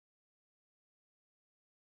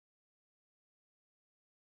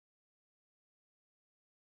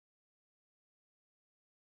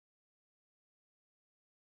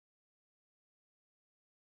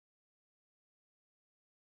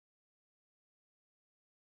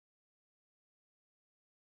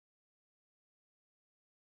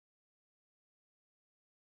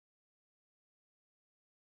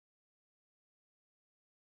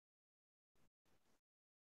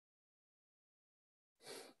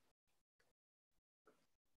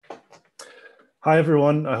Hi,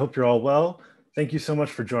 everyone. I hope you're all well. Thank you so much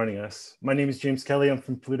for joining us. My name is James Kelly. I'm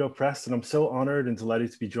from Pluto Press, and I'm so honored and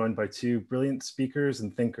delighted to be joined by two brilliant speakers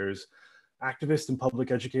and thinkers, activist and public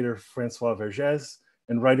educator Françoise Vergès,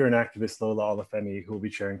 and writer and activist Lola Olufemi, who will be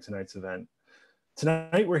chairing tonight's event.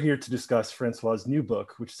 Tonight, we're here to discuss Françoise's new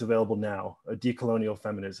book, which is available now, A Decolonial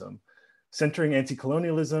Feminism. Centering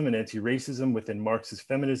anti-colonialism and anti-racism within Marxist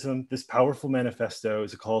feminism, this powerful manifesto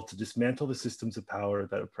is a call to dismantle the systems of power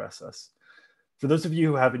that oppress us. For those of you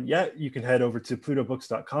who haven't yet, you can head over to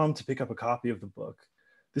plutobooks.com to pick up a copy of the book.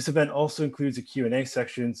 This event also includes a Q&A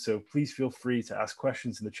section, so please feel free to ask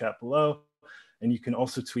questions in the chat below, and you can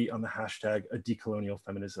also tweet on the hashtag A Decolonial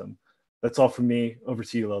Feminism. That's all from me. Over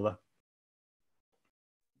to you, Lola.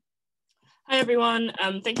 Hi, everyone.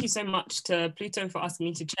 Thank you so much to Pluto for asking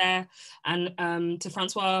me to chair, and to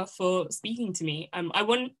Françoise for speaking to me. I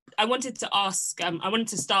wanted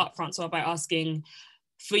to start, Françoise, by asking,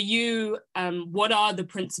 for you, what are the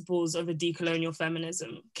principles of a decolonial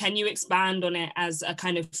feminism? Can you expand on it as a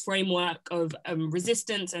kind of framework of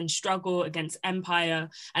resistance and struggle against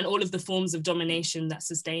empire and all of the forms of domination that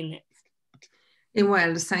sustain it?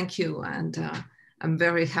 Well, thank you. And I'm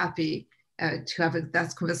very happy to have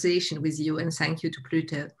that conversation with you, and thank you to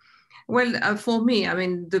Pluto. Well, for me, I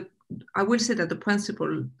mean, I will say that the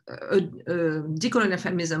principle, decolonial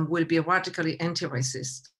feminism will be radically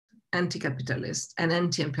anti-racist, anti-capitalist, and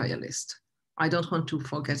anti-imperialist. I don't want to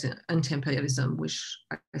forget anti-imperialism, which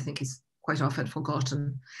I think is quite often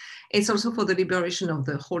forgotten. It's also for the liberation of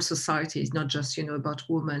the whole society. It's not just, about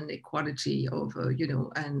women, equality of,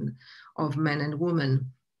 and of men and women.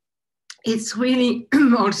 It's really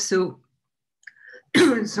also,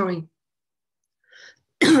 sorry,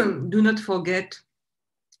 do not forget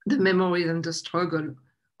the memories and the struggle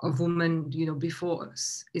of women, before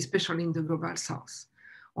us, especially in the global South,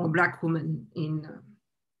 or Black women in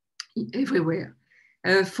everywhere.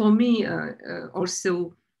 For me,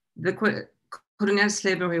 also, the colonial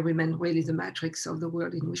slavery remains really the matrix of the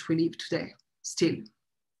world in which we live today, still.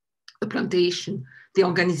 The plantation, the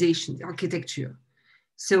organization, the architecture.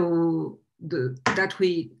 So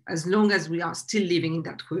as long as we are still living in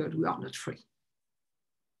that world, we are not free.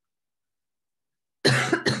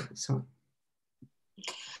 Sorry.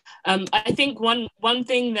 I think one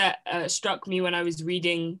thing that struck me when I was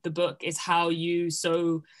reading the book is how you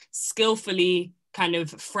so skillfully kind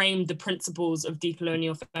of framed the principles of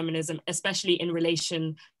decolonial feminism, especially in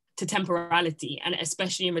relation to temporality and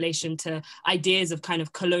especially in relation to ideas of kind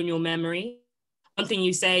of colonial memory. One thing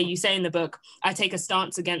you say in the book, I take a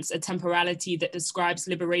stance against a temporality that describes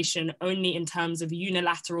liberation only in terms of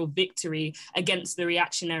unilateral victory against the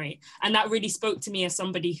reactionary. And that really spoke to me as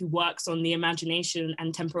somebody who works on the imagination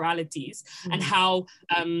and temporalities, and how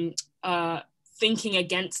thinking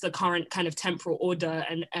against the current kind of temporal order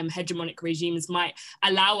and hegemonic regimes might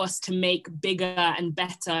allow us to make bigger and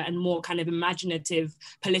better and more kind of imaginative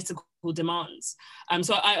political demands.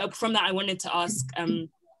 So from that, I wanted to ask,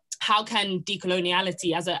 how can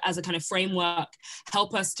decoloniality as a kind of framework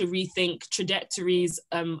help us to rethink trajectories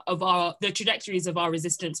of our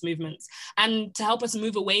resistance movements, and to help us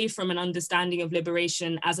move away from an understanding of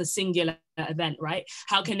liberation as a singular event, right?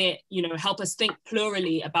 How can it, help us think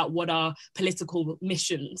plurally about what our political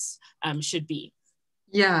missions should be?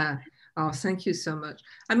 Yeah, thank you so much.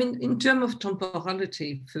 I mean, in terms of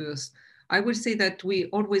temporality first, I would say that we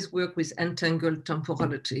always work with entangled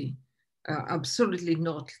temporality. Absolutely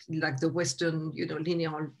not like the Western,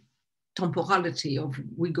 linear temporality of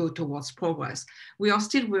we go towards progress. We are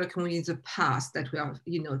still working with the past that we are,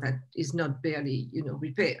 that is not barely,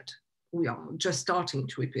 repaired. We are just starting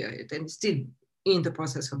to repair it, and still in the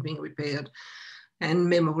process of being repaired, and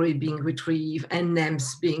memory being retrieved, and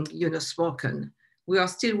names being, spoken. We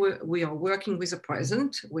are working with the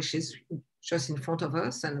present, which is just in front of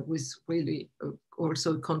us, and with really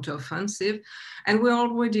also counteroffensive. And we're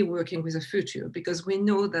already working with the future, because we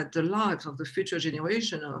know that the lives of the future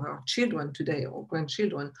generation of our children today, or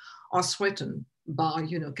grandchildren, are threatened by,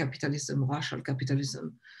 capitalism, racial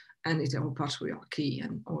capitalism, and heteropatriarchy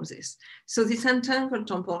and all this. So this entangled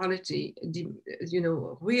temporality,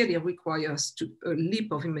 really requires a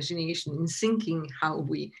leap of imagination in thinking how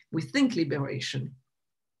we think liberation.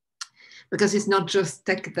 Because it's not just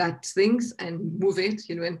take that things and move it,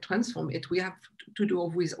 and transform it. We have to do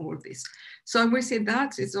with all this. So I will say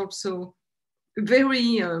that is also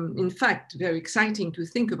very, in fact, very exciting to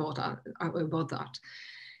think about that.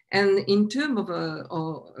 And in terms of,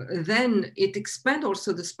 then it expands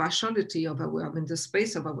also the spatiality of the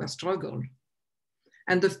space of our struggle.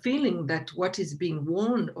 And the feeling that what is being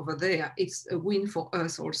won over there, it's a win for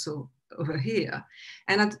us also over here.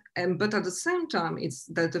 But at the same time, it's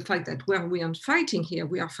that the fact that where we are fighting here,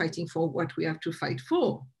 we are fighting for what we have to fight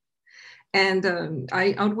for. And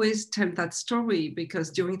I always tell that story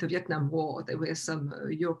because during the Vietnam War, there were some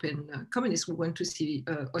European communists who went to see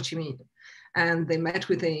Ho Chi Minh, and they met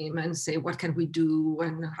with him and say, what can we do?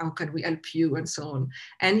 And how can we help you? And so on.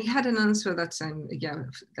 And he had an answer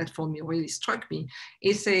that for me really struck me.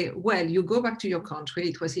 He said, well, you go back to your country,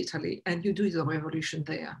 it was Italy, and you do the revolution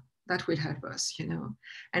there. That will help us, you know.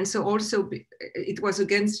 And so also it was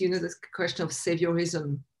against, you know, the question of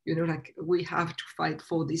saviorism. You know, like we have to fight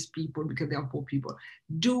for these people because they are poor people.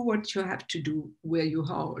 Do what you have to do where you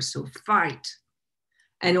are. So fight.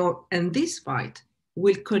 And this fight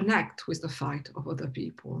will connect with the fight of other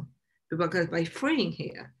people. Because by freeing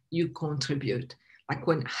here, you contribute. Like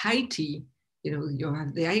when Haiti, you know, you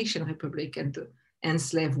have the Haitian Republic and the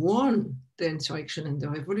enslaved won the insurrection and the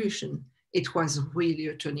revolution. It was really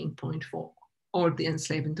a turning point for all the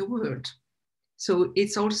enslaved in the world. So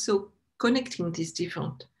it's also connecting these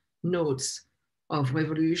different nodes of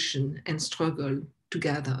revolution and struggle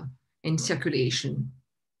together in circulation.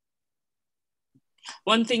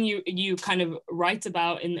 One thing you kind of write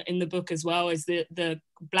about in the book as well is the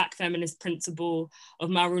Black feminist principle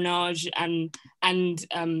of marronage and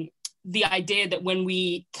the idea that when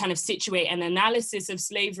we kind of situate an analysis of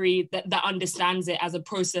slavery that understands it as a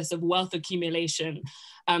process of wealth accumulation,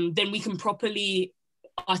 then we can properly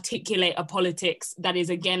articulate a politics that is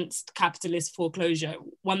against capitalist foreclosure,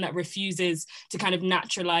 one that refuses to kind of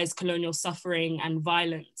naturalize colonial suffering and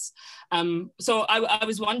violence. So I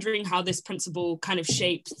was wondering how this principle kind of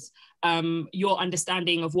shapes your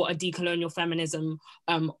understanding of what a decolonial feminism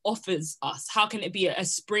offers us. How can it be a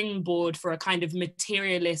springboard for a kind of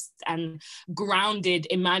materialist and grounded,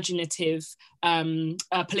 imaginative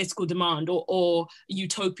political demand or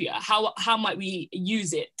utopia? How might we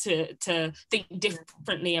use it to think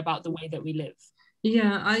differently about the way that we live?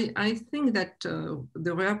 Yeah, I think that the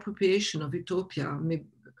reappropriation of utopia,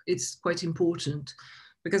 it's quite important.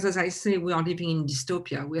 Because as I say, we are living in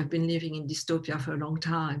dystopia. We have been living in dystopia for a long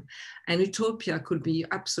time. And utopia could be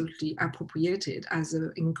absolutely appropriated as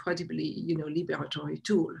an incredibly, you know, liberatory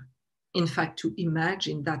tool. In fact, to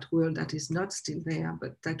imagine that world that is not still there,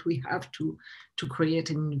 but that we have to create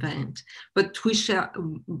and invent. But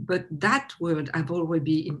that world have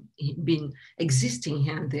already been existing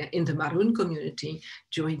here and there in the Maroon community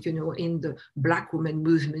during, you know, in the Black women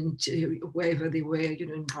movement, wherever they were, you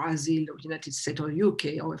know, in Brazil or United States or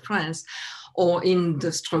UK or France, or in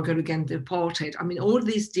the struggle against the apartheid. I mean, all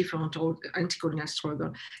these different anti-colonial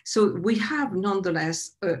struggle. So we have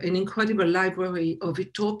nonetheless an incredible library of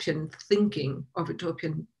utopian thinking, of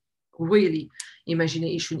utopian really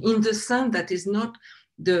imagination, in the sense that is not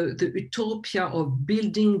the utopia of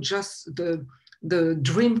building just the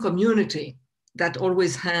dream community that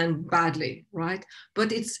always end badly, right?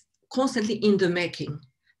 But it's constantly in the making,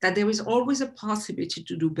 that there is always a possibility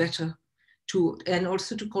to do better, and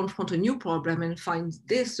also to confront a new problem and find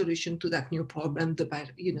their solution to that new problem,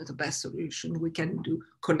 the best solution we can do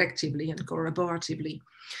collectively and collaboratively.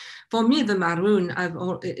 For me, the Maroon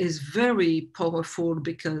is very powerful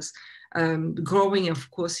because growing,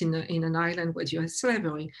 of course, in an island where you had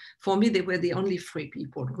slavery, for me, they were the only free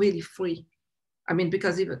people, really free. I mean,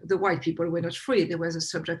 because even the white people were not free. They were the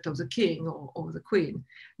subject of the king or the queen.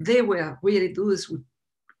 They were really those who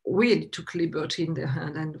really took liberty in their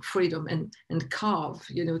hand and freedom and carve,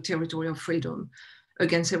 you know, territory of freedom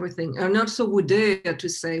against everything. And also would dare to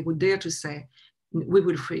say, we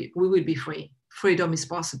will be free. Freedom is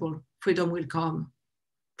possible. Freedom will come.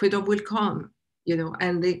 Freedom will come, you know,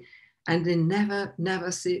 and they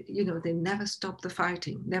never say, you know, they never stop the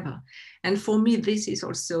fighting, never. And for me, this is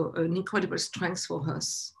also an incredible strength for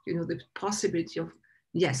us, you know, the possibility of,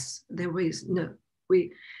 yes, there is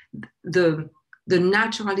the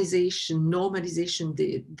naturalization, normalization,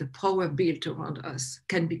 the power built around us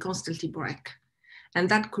can be constantly break. And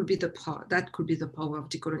that could be the power of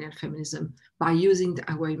decolonial feminism, by using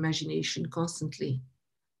our imagination constantly,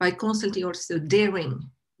 by constantly also daring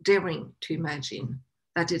to imagine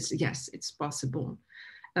that it's possible.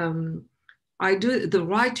 The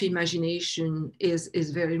right to imagination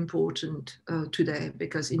is very important today,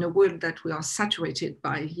 because in a world that we are saturated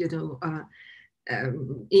by, you know,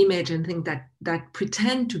 image and things that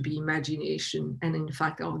pretend to be imagination and in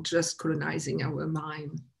fact are just colonizing our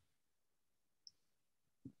mind.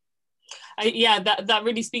 Yeah, that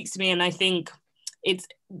really speaks to me. And I think it's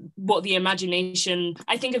what the imagination,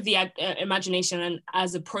 I think of the imagination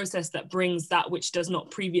as a process that brings that which does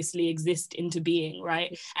not previously exist into being,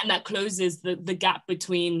 right? And that closes the gap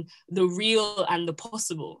between the real and the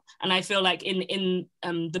possible. And I feel like in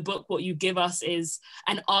the book, what you give us is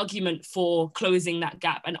an argument for closing that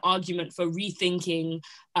gap, an argument for rethinking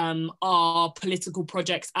our political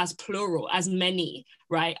projects as plural, as many,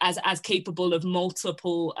 right? As capable of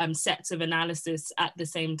multiple sets of analysis at the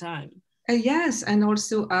same time. Yes, and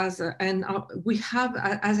also we have,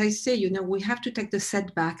 as I say, we have to take the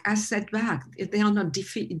setback as setback. They are not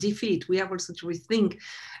defeat. We have also to rethink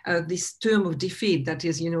this term of defeat, that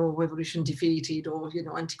is, revolution defeated, or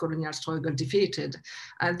anti-colonial struggle defeated.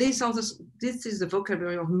 This is the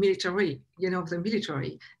vocabulary of military, of the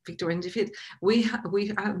military, victory and defeat. We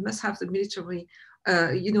must have the military,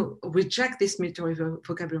 reject this military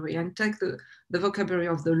vocabulary and take the vocabulary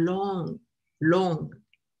of the long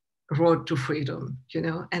road to freedom,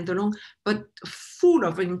 and the long, but full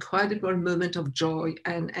of an incredible moment of joy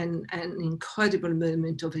and an incredible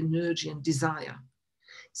moment of energy and desire.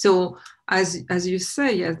 So as you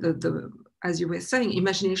say, as you were saying,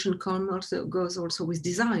 imagination goes also with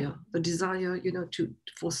desire, the desire,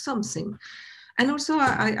 for something. And also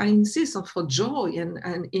I insist on for joy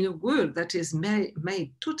and in a world that is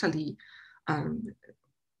made totally,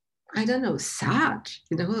 sad,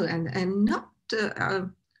 and not,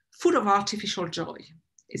 full of artificial joy.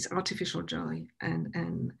 It's artificial joy,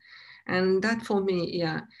 and that for me,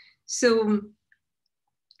 yeah. So,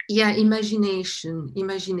 yeah, imagination,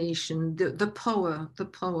 the power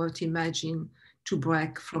to imagine, to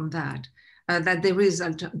break from that, that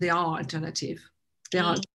there are alternative,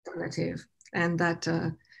 and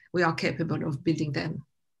that we are capable of building them.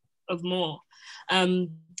 Of more.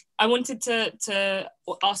 I wanted to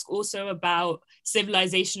ask also about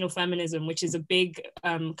civilizational feminism, which is a big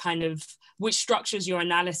which structures your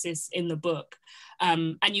analysis in the book,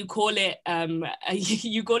 and you call it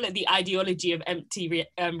the ideology of empty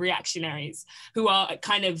reactionaries, who are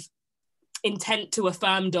kind of intent to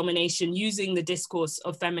affirm domination using the discourse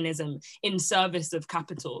of feminism in service of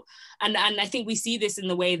capital, and I think we see this in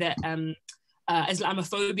the way that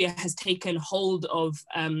Islamophobia has taken hold of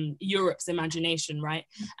Europe's imagination, right,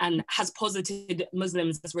 and has posited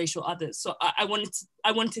Muslims as racial others. So I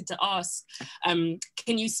wanted to ask, can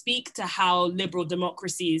you speak to how liberal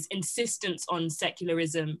democracy's insistence on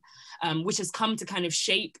secularism, which has come to kind of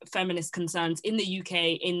shape feminist concerns in the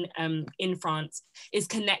UK, in France, is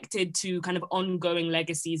connected to kind of ongoing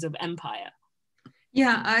legacies of empire?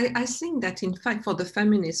 Yeah, I think that in fact for these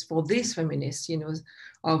feminists,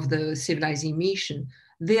 of the civilizing mission,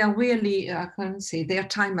 they are really, their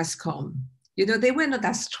time has come. They were not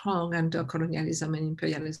as strong under colonialism and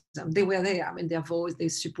imperialism. They were there, their voice, they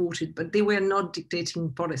supported, but they were not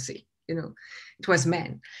dictating policy, it was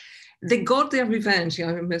men. They got their revenge,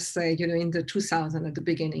 I must say, in the 2000s at the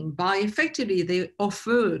beginning, by effectively they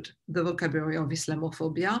offered the vocabulary of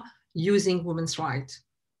Islamophobia using women's rights.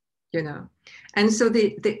 And so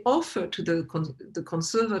they offer to the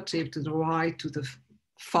conservative, to the right, to the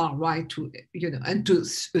far right, to and to a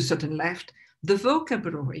certain left, the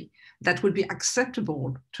vocabulary that would be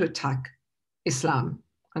acceptable to attack Islam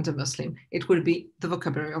and the Muslim. It will be the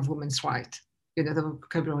vocabulary of women's rights, the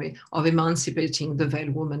vocabulary of emancipating the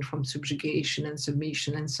veiled woman from subjugation and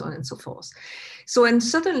submission and so on and so forth. So, and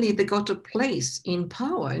suddenly they got a place in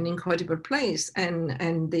power, an incredible place,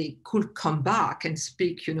 and they could come back and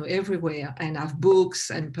speak, everywhere, and have books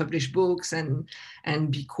and publish books and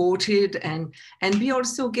be quoted and be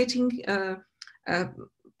also getting a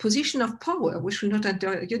position of power, which should not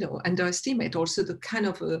underestimate also the kind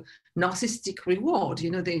of a narcissistic reward.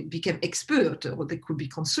 They became expert, or they could be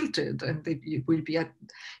consulted, and they will be at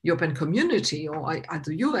European Community or at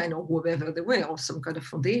the UN or wherever they were, or some kind of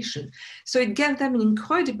foundation. So it gave them an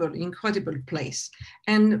incredible place.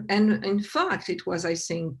 And in fact, it was, I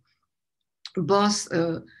think, both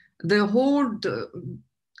the whole,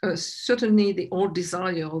 certainly the old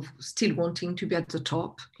desire of still wanting to be at the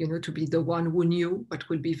top, to be the one who knew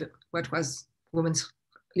what was women's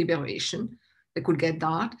liberation. They could get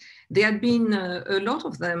that. There had been, a lot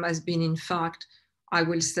of them has been, in fact, I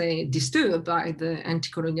will say, disturbed by the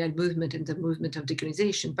anti-colonial movement and the movement of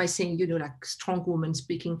decolonization by saying, like strong women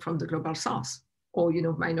speaking from the global south, or,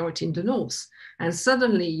 minority in the north. And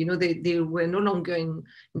suddenly, they were no longer in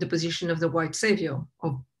the position of the white savior,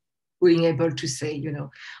 of being able to say,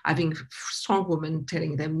 having strong women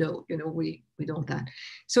telling them, no, we don't that.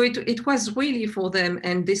 So it was really for them,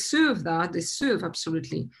 and they serve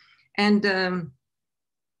absolutely. And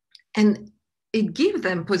it gave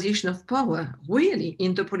them position of power, really,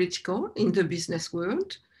 in the political, in the business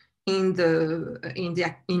world,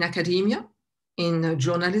 in academia, in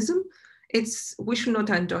journalism. We should not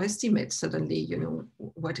underestimate suddenly, you know,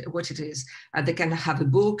 what it is. They can have a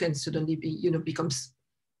book and suddenly be, you know, becomes,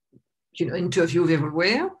 you know, interviewed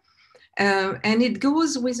everywhere. And it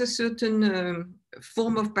goes with a certain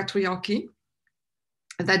form of patriarchy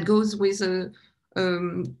that goes with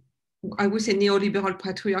I would say neoliberal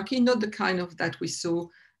patriarchy, not the kind of that we saw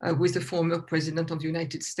with the former president of the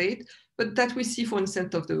United States, but that we see, for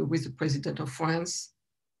instance, with the president of France,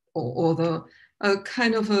 or the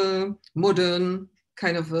kind of a modern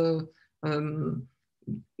kind of a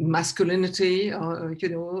masculinity, you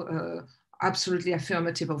know, absolutely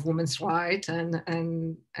affirmative of women's rights and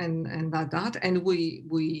that, and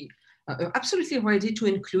we are absolutely ready to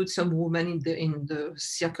include some women in the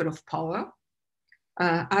circle of power,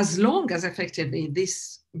 as long as effectively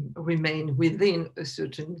this remain within a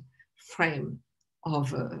certain frame and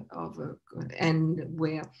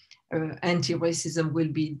where anti-racism will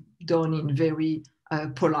be done in very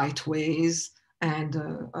polite ways, and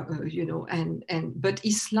you know, but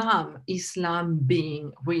Islam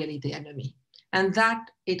being really the enemy, and that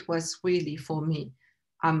it was really for me.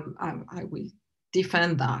 I will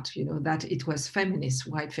defend that, you know, that it was feminists,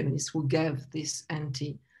 white feminists, who gave this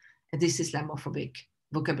Islamophobic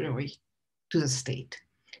vocabulary to the state,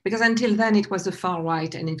 because until then it was the far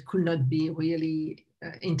right and it could not be really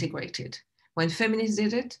integrated. When feminists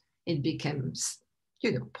did it, it became,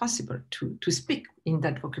 you know, possible to speak in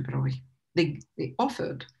that vocabulary. They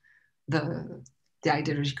offered the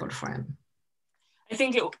ideological frame. I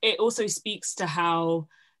think it also speaks to how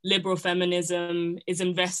liberal feminism is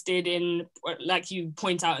invested in, like you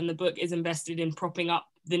point out in the book, is invested in propping up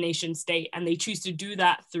the nation state, and they choose to do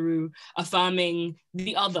that through affirming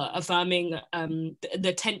the other, affirming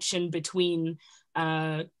the tension between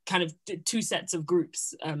kind of two sets of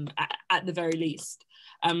groups at the very least.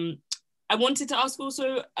 I wanted to ask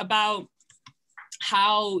also about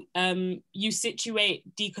how you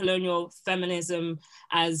situate decolonial feminism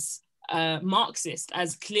as Marxist,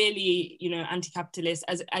 as clearly, you know, anti-capitalist,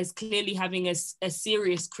 as clearly having a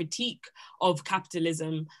serious critique of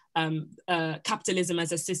capitalism, capitalism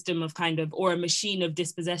as a system of kind of, or a machine of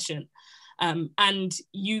dispossession. And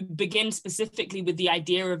you begin specifically with the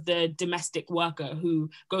idea of the domestic worker who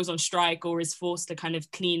goes on strike or is forced to kind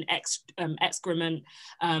of clean excrement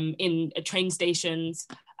in train stations,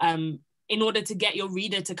 in order to get your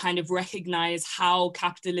reader to kind of recognize how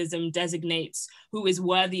capitalism designates who is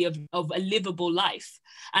worthy of a livable life.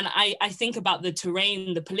 And I think about the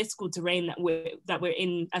terrain, the political terrain that we're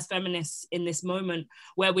in as feminists in this moment,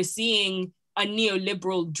 where we're seeing a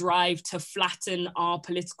neoliberal drive to flatten our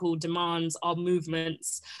political demands, our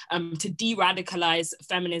movements, to de-radicalize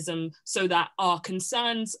feminism so that our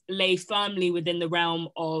concerns lay firmly within the realm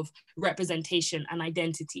of representation and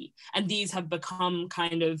identity. And these have become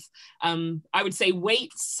kind of, I would say,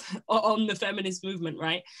 weights on the feminist movement,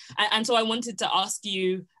 right? And so I wanted to ask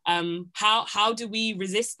you, how do we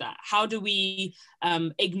resist that? How do we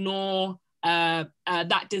ignore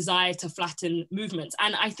that desire to flatten movements,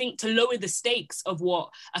 and I think to lower the stakes of what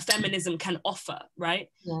a feminism can offer, right?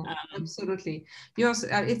 Yeah, absolutely. Yes,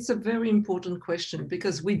 it's a very important question,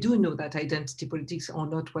 because we do know that identity politics are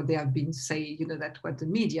not what they have been saying, you know, that what the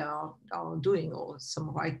media are doing, or some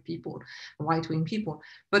right-wing people,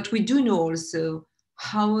 but we do know also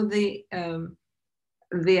how they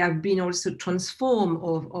have been also transformed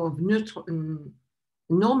of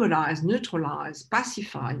normalized, neutralized,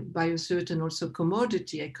 pacified by a certain also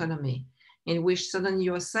commodity economy, in which suddenly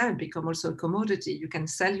yourself become also a commodity. You can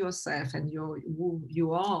sell yourself and who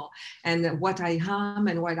you are, and what I am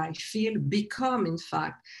and what I feel become, in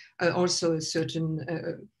fact, also a certain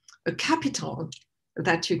a capital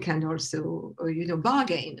that you can also, you know,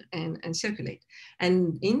 bargain and circulate.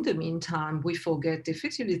 And in the meantime, we forget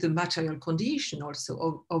effectively the material condition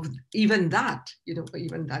also of even that, you know,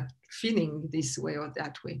 even that feeling this way or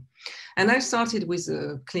that way. And I started with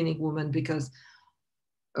a cleaning woman because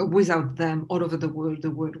without them, all over the world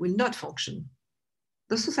will not function.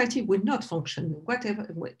 The society will not function, whatever,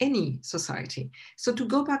 any society. So to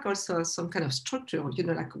go back also some kind of structure, you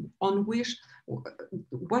know, like on which,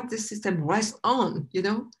 what the system rests on, you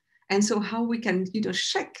know, and so how we can, you know,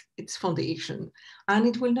 check its foundation. And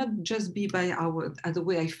it will not just be by the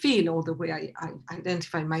way I feel or the way I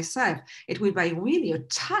identify myself. It will by really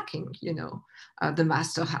attacking, you know, the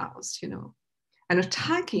master house, you know, and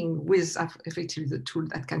attacking with effectively the tool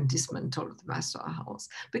that can dismantle the master house,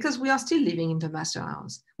 because we are still living in the master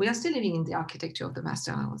house. We are still living in the architecture of the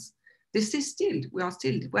master house. We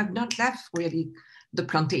have not left really the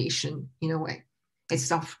plantation in a way.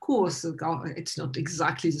 It's of course, it's not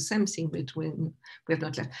exactly the same thing between, we have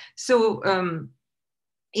not left. So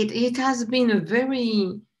it has been a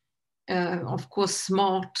very, of course,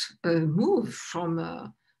 smart move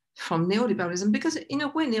from neoliberalism, because in a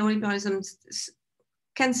way, neoliberalism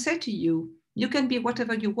can say to you, you can be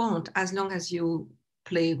whatever you want as long as you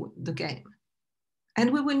play the game.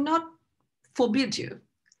 And we will not forbid you.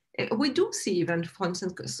 We do see even, for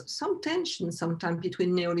instance, some tension sometimes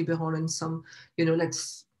between neoliberal and some,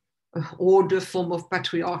 let's older form of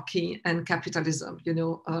patriarchy and capitalism,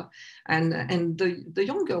 and the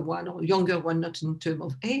younger one, not in terms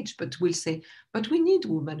of age, but will say, but we need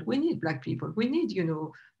women, we need Black people, we need,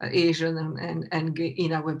 Asian and gay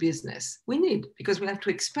in our business. We need, because we have to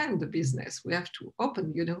expand the business, we have to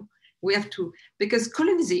open, we have to, because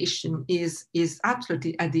colonization is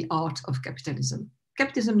absolutely at the heart of capitalism.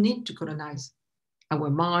 Capitalism needs to colonize our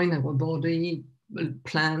mind, our body,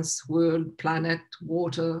 plants, world, planet,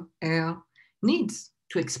 water, air, needs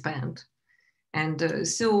to expand. And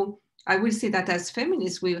so I will say that as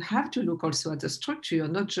feminists, we have to look also at the structure,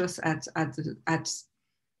 not just at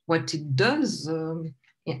what it does,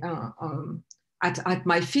 at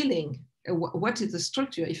my feeling. What is the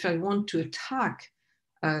structure? If I want to attack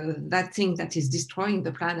that thing that is destroying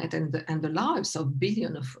the planet and the lives of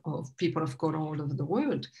billions of people of color all over the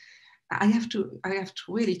world, I have to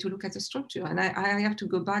really to look at the structure, and I have to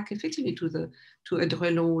go back effectively to a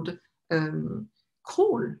Drelord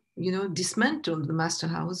call, dismantle the master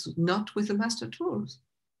house, not with the master tools,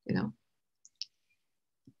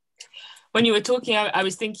 When you were talking, I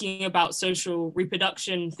was thinking about social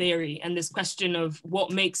reproduction theory and this question of what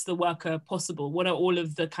makes the worker possible. What are all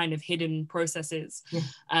of the kind of hidden processes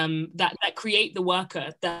that create the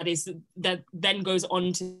worker that then goes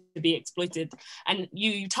on to be exploited? And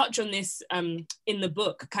you touch on this in the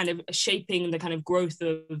book, kind of shaping the kind of growth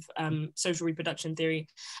of social reproduction theory.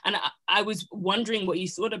 And I was wondering what you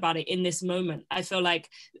thought about it in this moment. I feel like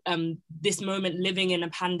this moment, living in a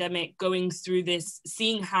pandemic, going through this,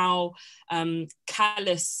 seeing how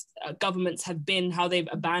callous governments have been, how they've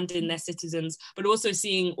abandoned their citizens, but also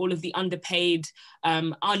seeing all of the underpaid,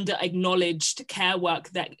 under-acknowledged care work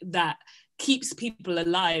that keeps people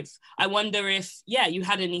alive. I wonder if, you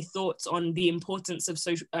had any thoughts on the importance of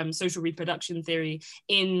social reproduction theory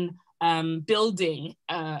in building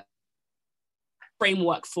a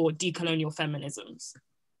framework for decolonial feminisms.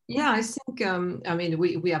 Yeah, I think,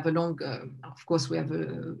 we have a long, of course, we have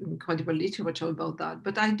incredible literature about that,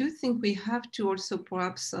 but I do think we have to also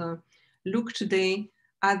perhaps look today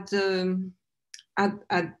at the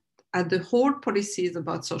whole policies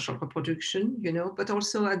about social reproduction, but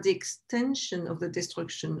also at the extension of the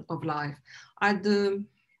destruction of life, at the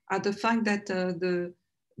fact that the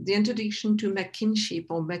introduction to make kinship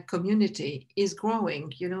or make community is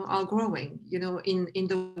growing, are growing, in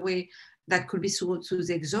the way that could be through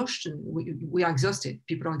the exhaustion. We are exhausted,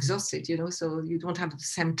 people are exhausted, so you don't have the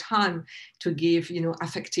same time to give,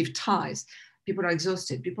 affective ties. People are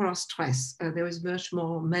exhausted, people are stressed. There is much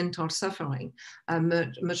more mental suffering,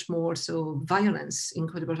 much more also violence,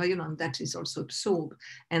 incredible violence that is also absorbed.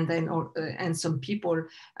 And then, and some people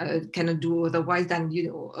cannot do otherwise than,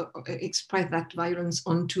 express that violence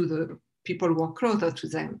onto the people who are closer to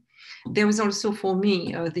them. There is also for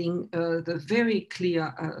me, the very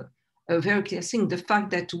clear thing, the fact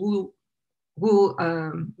that who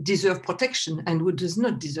deserve protection and who does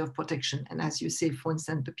not deserve protection. And as you say, for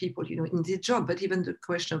instance, the people, in this job, but even the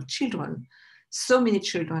question of children. So many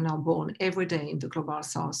children are born every day in the global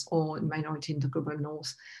south or in minority in the global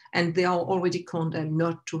north, and they are already condemned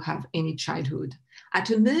not to have any childhood.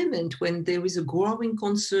 At a moment when there is a growing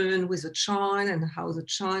concern with the child and how the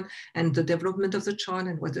child and the development of the child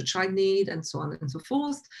and what the child needs and so on and so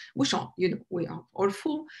forth, which are, we are all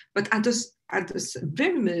for, but at this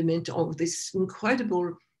very moment of this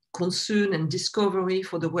incredible concern and discovery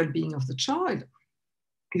for the well-being of the child,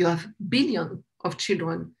 you have billions of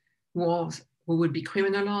children who will be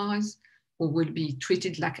criminalized, who will be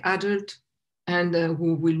treated like adults, and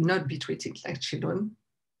who will not be treated like children,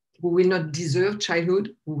 who will not deserve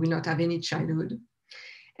childhood, who will not have any childhood.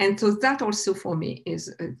 And so that also for me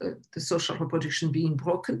is the social reproduction being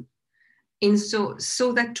broken. And so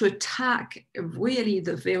that to attack really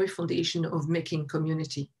the very foundation of making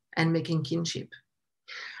community and making kinship.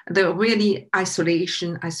 The really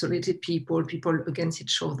isolated people against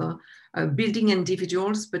each other, building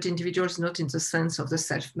individuals, but individuals not in the sense of the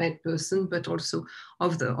self-made person, but also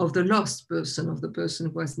of the lost person, of the person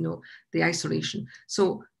who has the isolation.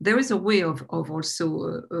 So there is a way of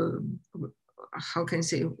also, how can I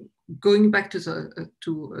say, going back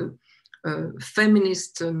to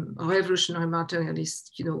feminist, revolutionary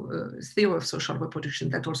materialist, theory of social reproduction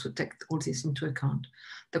that also take all this into account.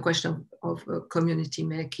 The question of community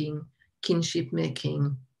making, kinship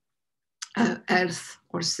making, health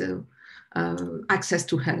also, access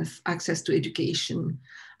to health, access to education,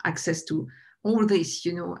 access to all this,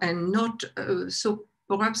 and not, so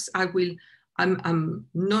perhaps I'm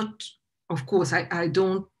not, of course,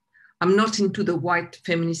 I'm not into the white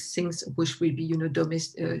feminist things, which will be,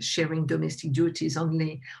 sharing domestic duties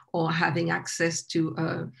only, or having access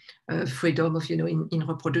to freedom of, in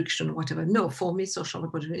reproduction, whatever. No, for me, social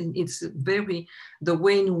reproduction, it's very the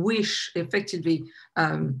way in which effectively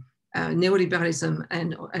neoliberalism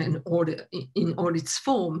and in all its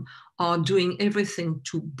form are doing everything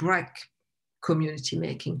to break community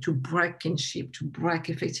making, to break kinship, to break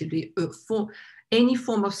effectively for any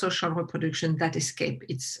form of social reproduction that escape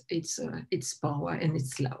its power and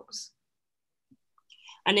its laws.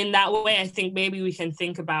 And in that way, I think maybe we can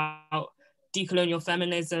think about decolonial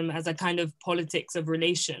feminism as a kind of politics of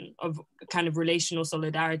relation, of kind of relational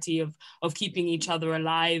solidarity, of keeping each other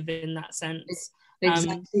alive in that sense.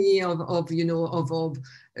 Exactly,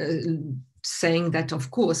 saying that, of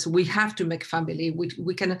course, we have to make family.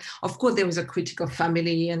 We can, of course, there is a critique of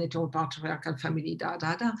family and it's all patriarchal family,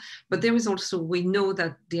 but there is also, we know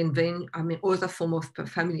that other forms of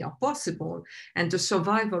family are possible, and the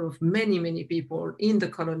survival of many, many people in the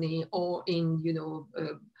colony or in,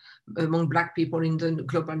 among Black people in the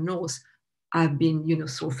global North have been,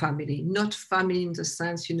 through family, not family in the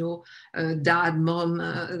sense, dad, mom,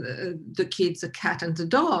 the kids, the cat and the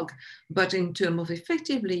dog, but in terms of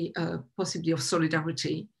effectively possibly of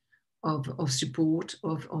solidarity, of support,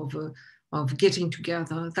 of getting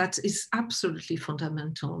together. That is absolutely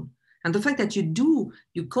fundamental. And the fact that you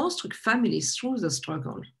construct families through the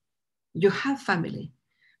struggle, you have family.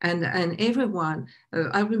 And everyone,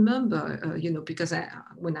 I remember, because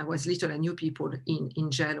when I was little, I knew people in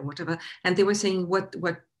jail or whatever, and they were saying what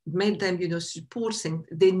made them, support things.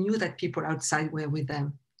 They knew that people outside were with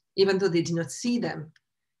them, even though they did not see them.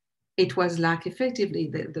 It was like effectively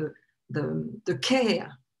the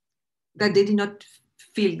care that they did not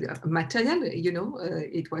feel material,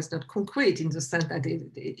 it was not concrete in the sense that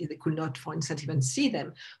they could not, for instance, even see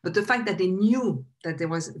them. But the fact that they knew that there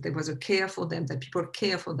was a care for them, that people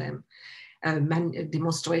care for them,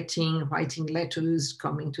 demonstrating, writing letters,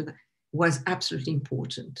 coming to them, was absolutely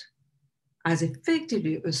important as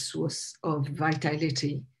effectively a source of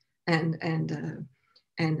vitality and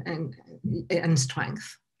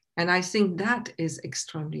strength. And I think that is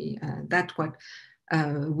extremely, that's what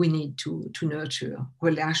we need to nurture,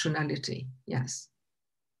 relationality. Yes.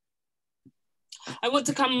 I want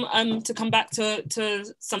to come back to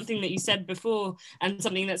something that you said before, and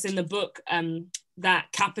something that's in the book,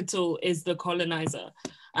 that capital is the colonizer.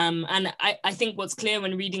 And I think what's clear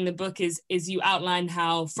when reading the book is you outline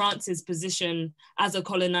how France's position as a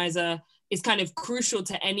colonizer is kind of crucial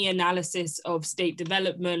to any analysis of state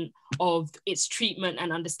development, of its treatment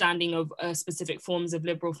and understanding of specific forms of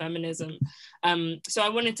liberal feminism. So I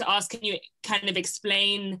wanted to ask, can you kind of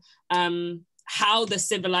explain how the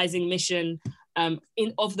civilizing mission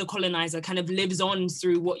of the colonizer kind of lives on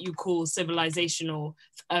through what you call civilizational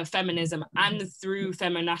feminism and through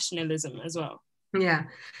feminationalism as well? Yeah.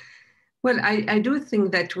 Well, I do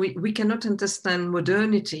think that we cannot understand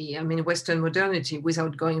modernity, Western modernity,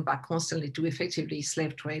 without going back constantly to effectively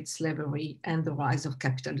slave trade, slavery, and the rise of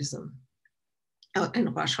capitalism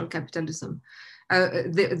and racial capitalism.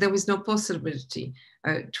 There is no possibility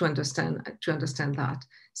to understand that.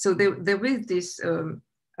 So there is this,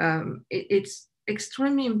 it's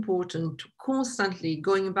extremely important to constantly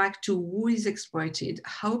going back to who is exploited,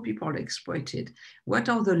 how people are exploited, what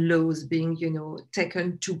are the laws being,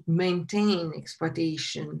 taken to maintain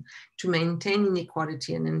exploitation, to maintain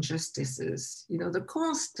inequality and injustices, the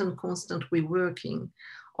constant reworking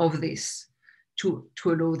of this to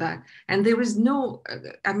allow that. And there is no,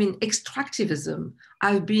 extractivism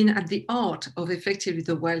have been at the heart of effectively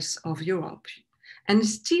the wealth of Europe. And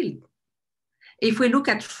still, if we look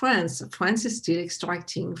at France, France is still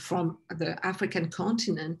extracting from the African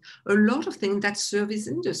continent a lot of things that service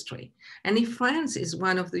industry. And if France is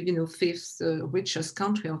one of the fifth richest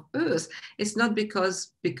country of Earth, it's not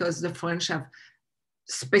because the French have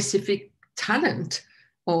specific talent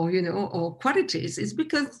or qualities. It's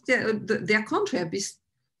because their country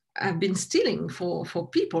have been stealing for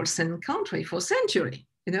peoples and country for centuries,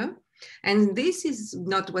 And this is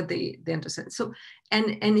not what they understand. So,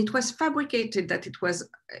 and it was fabricated that it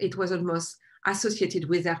was almost associated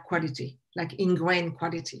with their quality, like ingrained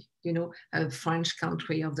quality. you know, a French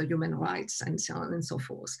country of the human rights and so on and so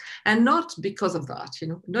forth. And not because of that, you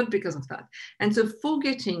know, not because of that. And the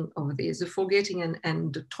forgetting of this, the forgetting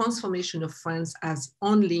and the transformation of France as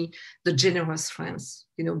only the generous France,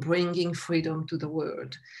 you know, bringing freedom to the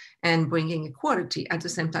world and bringing equality, at the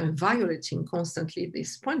same time violating constantly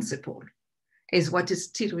this principle, is what is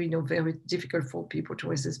still, you know, very difficult for people to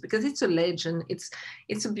resist, because it's a legend, it's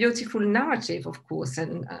a beautiful narrative, of course,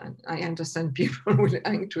 and I understand people will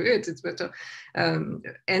hang to it, it's better.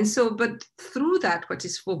 And so, but through that, what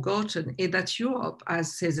is forgotten is that Europe,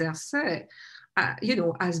 as Césaire said, you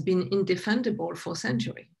know, has been indefendable for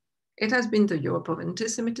centuries. It has been the Europe of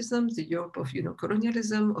anti-Semitism, the Europe of, you know,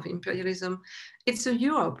 colonialism, of imperialism. It's a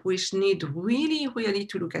Europe which need really, really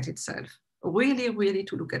to look at itself, really, really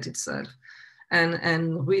to look at itself.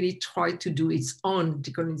 And really try to do its own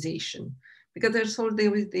decolonization. Because there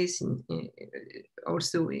is this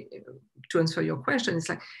also to answer your question, it's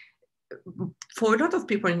like, for a lot of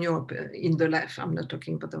people in Europe, in the left, I'm not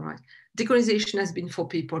talking about the right, decolonization has been for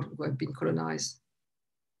people who have been colonized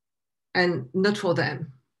and not for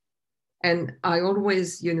them. And I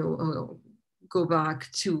always, you know, go back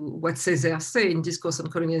to what Césaire said in Discourse on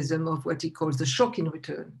Colonialism, of what he calls the shock in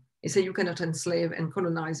return. He said you cannot enslave and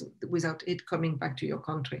colonize without it coming back to your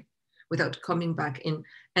country, without coming back in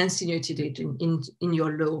insinuated it in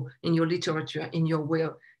your law, in your literature, in your way,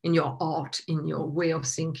 in your art, in your way of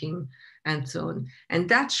thinking, and so on. And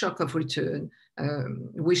that shock of return,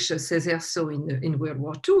 which Césaire saw in World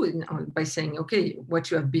War II, by saying, okay,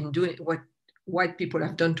 what you have been doing, what white people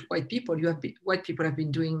have done to white people, white people have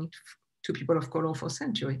been doing to people of color for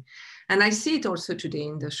centuries. And I see it also today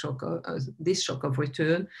in the shock of, this shock of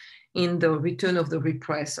return, in the return of the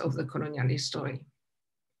repress of the colonial history,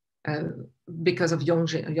 because of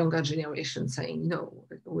younger generations saying, no,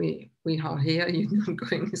 we are here, you're not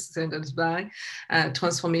going to send us back.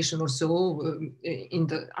 Transformation also in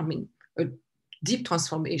the, I mean, a deep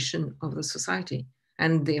transformation of the society,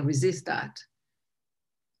 and they resist that.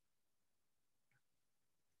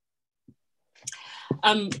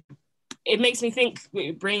 It makes me think,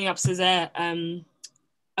 bringing up Césaire,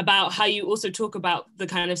 about how you also talk about the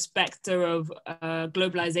kind of specter of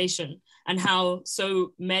globalization, and how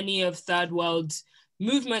so many of third world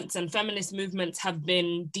movements and feminist movements have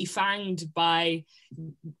been defanged by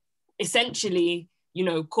essentially, you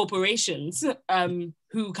know, corporations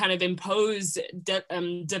who kind of impose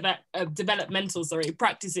developmental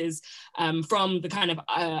practices from the kind of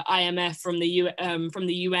IMF, from the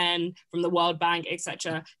UN, from the World Bank,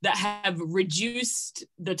 etc., that have reduced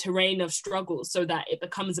the terrain of struggle so that it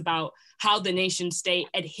becomes about how the nation state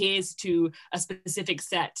adheres to a specific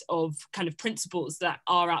set of kind of principles that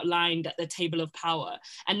are outlined at the table of power,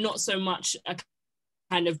 and not so much a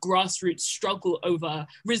kind of grassroots struggle over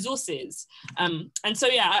resources. And so,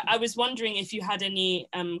 yeah, I was wondering if you had any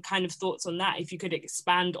kind of thoughts on that, if you could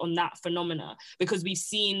expand on that phenomena, because we've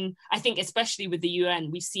seen, I think, especially with the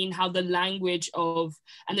UN, we've seen how the language of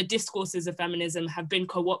and the discourses of feminism have been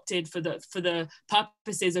co-opted for the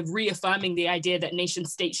purposes of reaffirming the idea that nation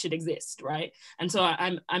states should exist, right? And so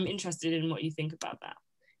I'm interested in what you think about that.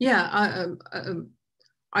 Yeah,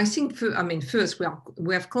 I think, first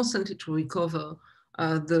we have constantly to recover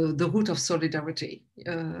the root of solidarity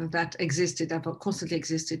that existed, that constantly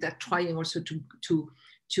existed, that trying also to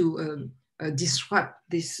disrupt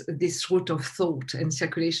this root of thought and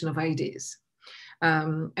circulation of ideas.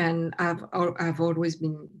 And I've always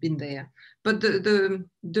been there. But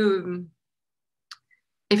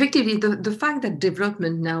effectively, the fact that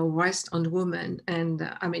development now rests on women, and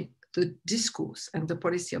the discourse and the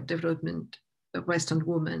policy of development rest on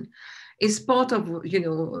women, is part of,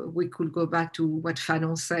 we could go back to what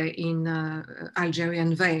Fanon said in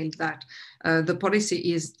Algerian Veil, that the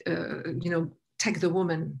policy is, take the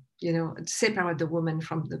woman, separate the woman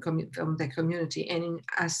from the community. And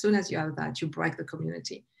as soon as you have that, you break the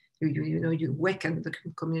community. You weaken the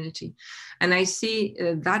community. And I see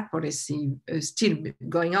that policy still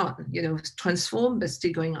going on, transformed, but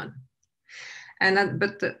still going on. And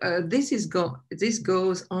this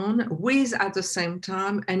goes on with, at the same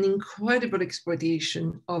time, an incredible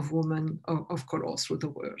exploitation of women of color through the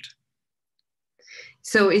world.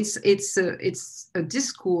 So it's a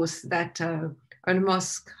discourse that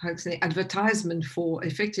almost, advertisement for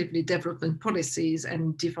effectively development policies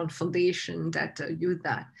and different foundations that use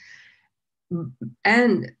that.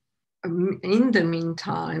 And in the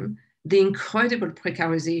meantime, the incredible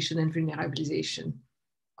precarization and vulnerabilization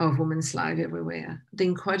of women's life everywhere, the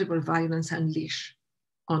incredible violence unleashed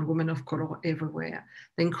on women of color everywhere,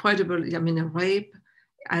 the incredible, rape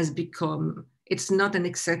has become It's not an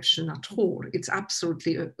exception at all. It's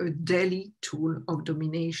absolutely a daily tool of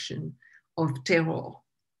domination, of terror,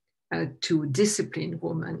 to discipline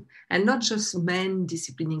women, and not just men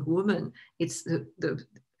disciplining women. It's the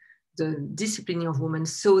disciplining of women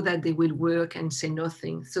so that they will work and say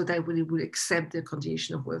nothing, so that they will accept the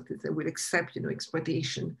condition of work, that they will accept,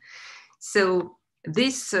 exploitation. So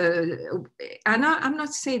this, and I'm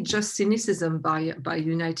not saying just cynicism by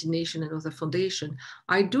United Nations and other foundations.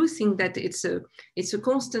 I do think that it's a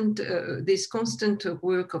constant, this constant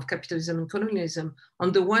work of capitalism and colonialism.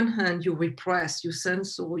 On the one hand, you repress, you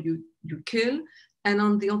censor, you kill, and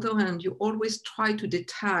on the other hand, you always try to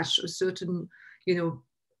detach a certain,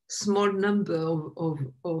 small number of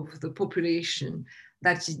the population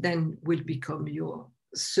that then will become your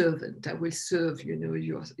servant, that will serve,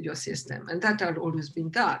 your system. And that had always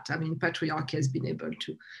been that. I mean, patriarchy has been able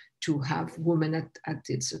to have women at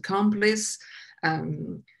its accomplice.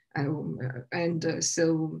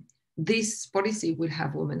 So this policy will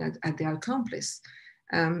have women at their accomplice.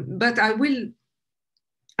 But I will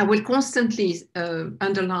constantly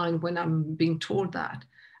underline when I'm being told that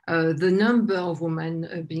the number of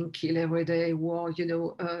women being killed every day, or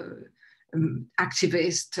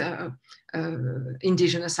activists,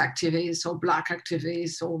 indigenous activists, or Black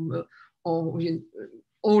activists,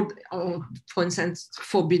 or for instance,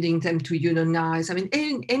 forbidding them to unionize. I mean,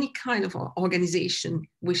 any kind of organization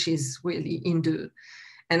which is really in the,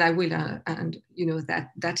 and I will,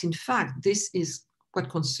 that in fact, this is what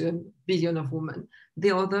concerns billions of women.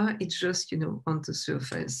 The other, it's just, on the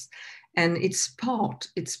surface. And it's part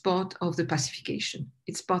of the pacification.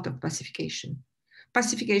 It's part of pacification.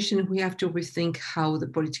 Pacification, we have to rethink how the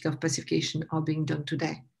politics of pacification are being done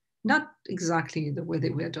today. Not exactly the way they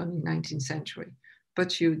were done in the 19th century,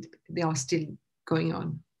 but they are still going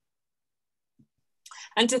on.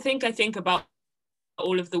 And I think about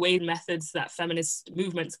all of the way methods that feminist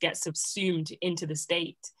movements get subsumed into the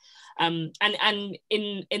state. And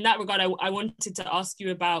in that regard, I wanted to ask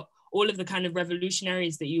you about all of the kind of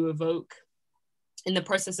revolutionaries that you evoke in the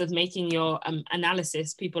process of making your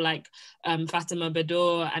analysis, people like Fatima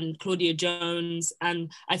Badour and Claudia Jones. And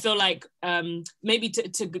I feel like maybe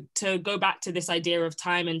to go back to this idea of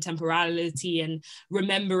time and temporality and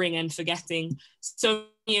remembering and forgetting, so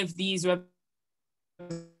many of these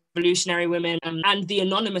revolutionary women and the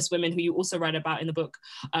anonymous women who you also write about in the book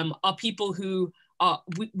are people who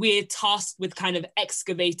we're tasked with kind of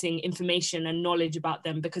excavating information and knowledge about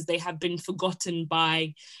them because they have been forgotten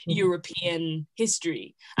by European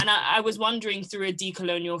history. And I was wondering, through a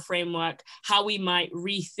decolonial framework, how we might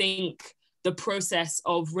rethink the process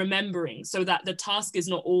of remembering, so that the task is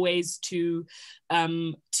not always to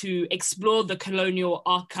explore the colonial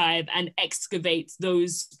archive and excavate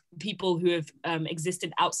those people who have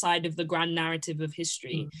existed outside of the grand narrative of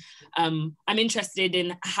history. I'm interested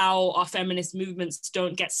in how our feminist movements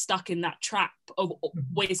don't get stuck in that trap of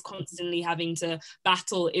always constantly having to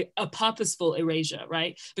battle a purposeful erasure,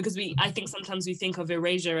 right? Because I think sometimes we think of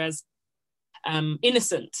erasure as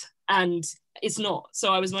innocent, and it's not.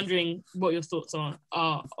 So I was wondering what your thoughts are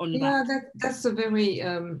on that. Yeah, that's a very,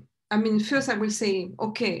 I mean, first I will say,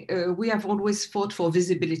 okay, we have always fought for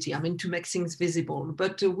visibility, I mean, to make things visible,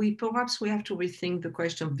 but perhaps we have to rethink the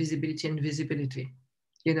question of visibility and visibility,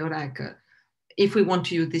 if we want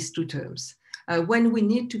to use these two terms. When we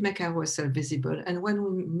need to make ourselves visible and when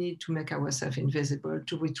we need to make ourselves invisible,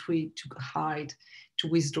 to retreat, to hide, to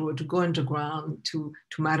withdraw, to go underground, to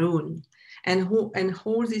maroon. And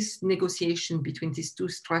all this negotiation between these two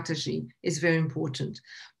strategies is very important,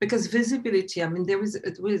 because visibility, I mean, there was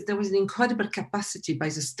an incredible capacity by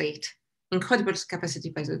the state, to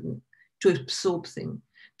absorb things,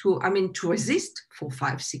 to resist for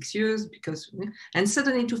 5-6 years, and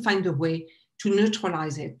suddenly to find a way to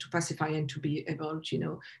neutralize it, to pacify, and to be able,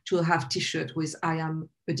 to have T-shirt with "I am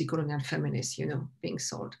a decolonial feminist," being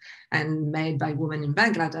sold and made by women in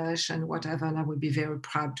Bangladesh and whatever, and I would be very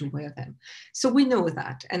proud to wear them. So we know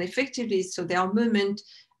that, and effectively, so there are moments,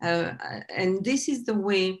 and this is the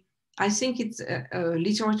way. I think it's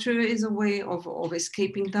literature is a way of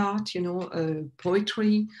escaping that,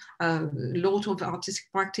 poetry, a lot of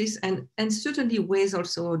artistic practice, and certainly ways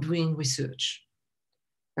also of doing research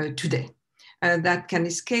today. That can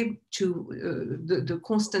escape to the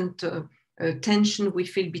constant tension we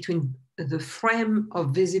feel between the frame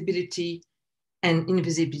of visibility and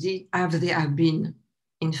invisibility, as they have been,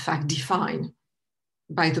 in fact, defined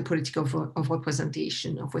by the politic of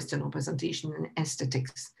representation, of Western representation and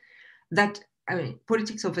aesthetics. That, I mean,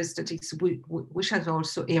 politics of aesthetics, which has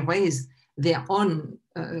also erased their own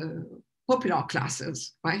popular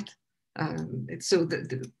classes, right? So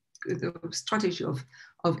the strategy of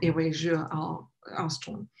erasure are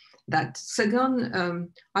strong. That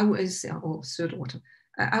second, I will say, or third order,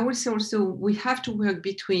 I will say also we have to work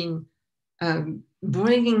between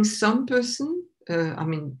bringing some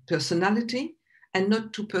personality, and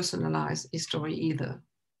not to personalize history either.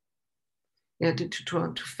 Yeah, to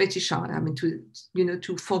fetishize,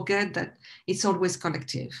 to forget that it's always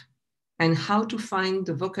collective, and how to find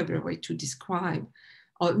the vocabulary to describe,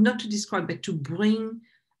 or not to describe, but to bring,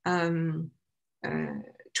 to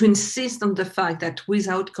insist on the fact that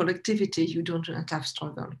without collectivity, you don't have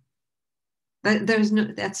struggle.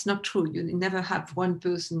 That's not true. You never have one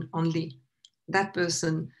person only. That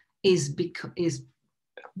person is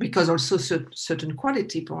because also certain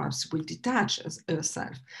quality perhaps will detach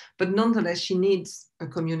herself, but nonetheless she needs a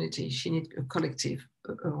community, she needs a collective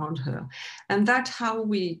around her, and that how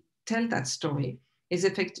we tell that story is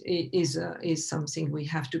something we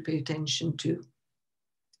have to pay attention to.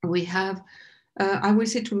 We have, I will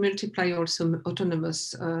say, to multiply also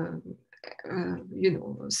autonomous,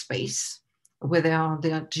 space, whether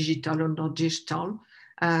they are digital or not digital,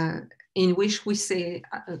 in which we say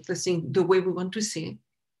the way we want to say.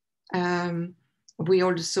 We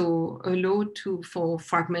also allow for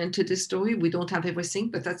fragmented story. We don't have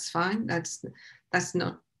everything, but that's fine. That's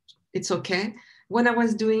not, it's okay. When I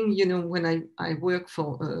was doing, when I work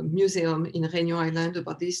for a museum in Réunion Island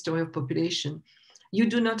about the history of population, you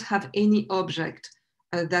do not have any object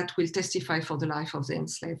that will testify for the life of the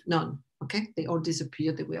enslaved. None, okay? They all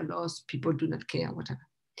disappeared, they were lost, people do not care, whatever.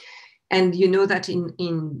 And you know that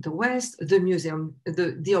in the West, the museum,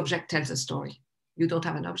 the object tells a story. You don't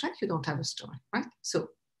have an object, you don't have a story, right? So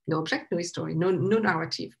no object, no story, no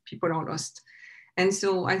narrative, people are lost. And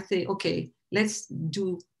so I say, okay, let's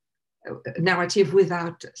do a narrative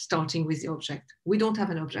without starting with the object. We don't have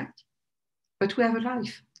an object, but we have a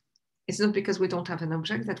life. It's not because we don't have an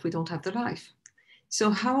object that we don't have the life.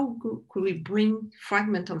 So how could we bring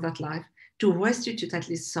fragment of that life to restitute at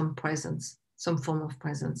least some presence, some form of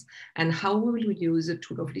presence? And how will we use a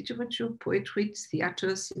tool of literature, poetry,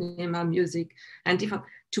 theater, cinema, music, and different,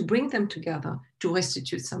 to bring them together to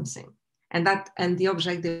restitute something? And the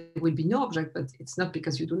object, there will be no object, but it's not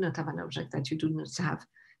because you do not have an object that you do not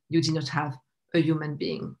have a human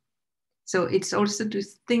being. So it's also to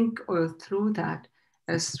think through that,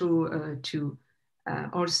 to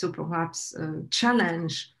also perhaps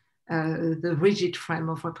challenge the rigid frame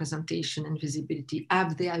of representation and visibility.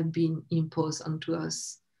 Have they been imposed onto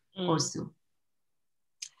us also?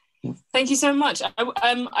 Thank you so much.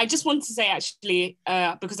 I just want to say, actually,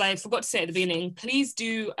 because I forgot to say at the beginning, please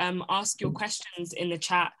do ask your questions in the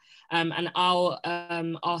chat, and I'll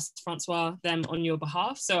ask Françoise them on your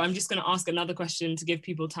behalf. So I'm just going to ask another question to give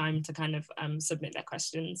people time to kind of submit their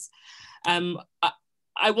questions.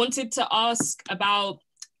 I wanted to ask about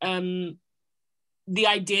the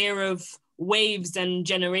idea of waves and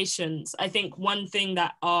generations. I think one thing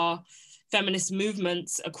that our feminist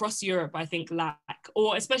movements across Europe, I think, lack,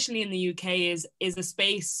 or especially in the UK, is a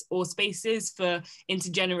space or spaces for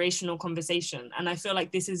intergenerational conversation. And I feel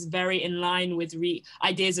like this is very in line with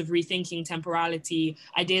ideas of rethinking temporality,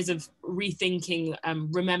 ideas of rethinking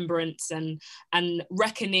remembrance and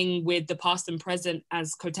reckoning with the past and present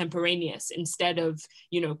as contemporaneous instead of,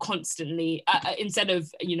 constantly, instead of,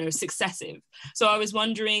 successive. So I was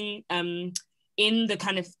wondering, in the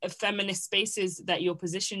kind of feminist spaces that you're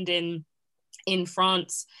positioned in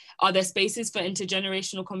France, are there spaces for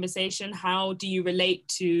intergenerational conversation? How do you relate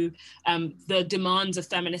to the demands of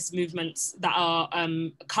feminist movements that are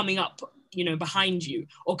coming up, behind you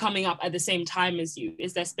or coming up at the same time as you?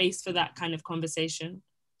 Is there space for that kind of conversation?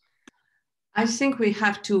 I think we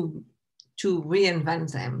have to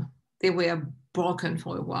reinvent them. They were broken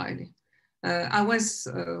for a while. I was,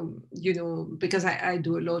 because I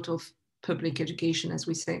do a lot of public education, as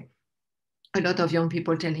we say, a lot of young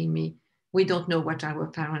people telling me, we don't know what our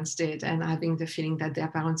parents did, and having the feeling that their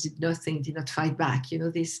parents did nothing, did not fight back.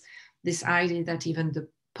 This idea that even the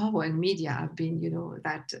power and media have been,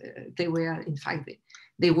 that they were, in fact,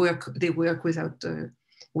 they work without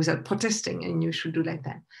protesting, and you should do like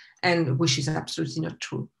that, and which is absolutely not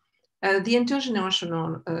true. The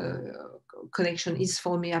intergenerational connection is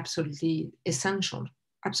for me absolutely essential.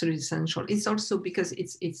 Absolutely essential. It's also because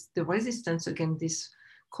it's the resistance against this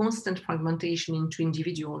constant fragmentation into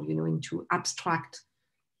individual, into abstract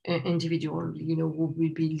individual, who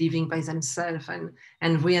will be living by themselves and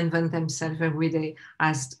reinvent themselves every day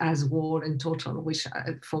as whole and total, which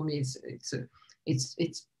for me it's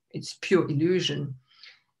pure illusion.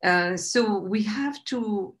 So we have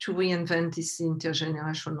to reinvent this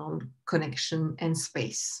intergenerational connection and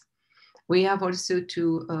space. We have also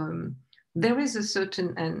to there is a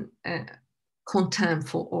certain contempt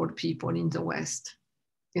for old people in the West.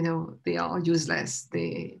 You know, they are useless.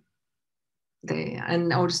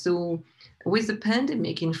 And also with the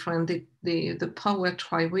pandemic in France, the power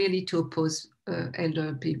try really to oppose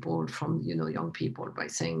elder people from, you know, young people by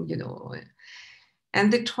saying, you know,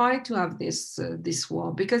 and they try to have this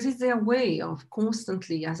war because it's their way of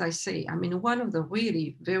constantly, as I say, I mean, one of the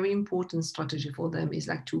really very important strategy for them is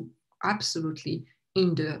like to absolutely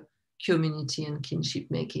hinder community and kinship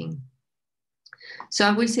making. So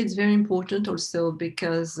I will say it's very important also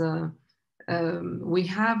because we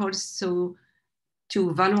have also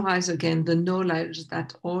to valorize again the knowledge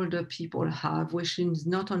that older people have, which is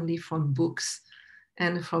not only from books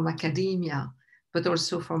and from academia, but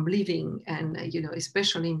also from living and, you know,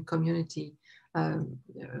 especially in community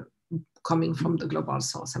coming from the global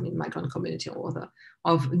source, I mean, migrant community or other,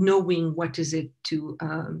 of knowing what is it to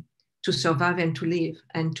survive and to live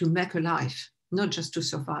and to make a life, not just to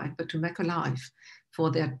survive, but to make a life for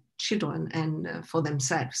their children and for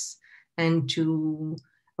themselves, and to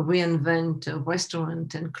reinvent a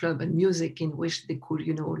restaurant and club and music in which they could,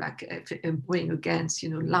 you know, like bring against, you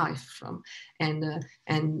know, life from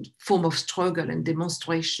and form of struggle and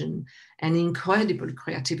demonstration and incredible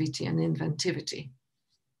creativity and inventivity,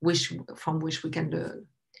 from which we can learn.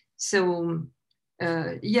 So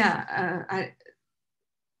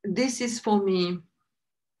this is for me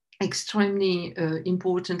extremely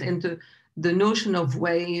important, and the notion of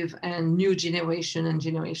wave and new generation and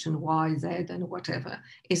generation Y, Z, and whatever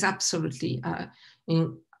is absolutely,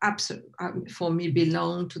 for me,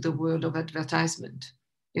 belong to the world of advertisement,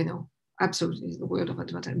 you know, absolutely the world of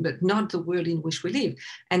advertisement, but not the world in which we live.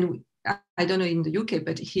 And I don't know in the UK,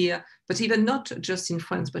 but here, but even not just in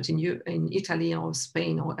France, but in Italy or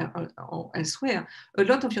Spain or elsewhere, a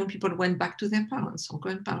lot of young people went back to their parents or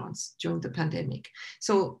grandparents during the pandemic.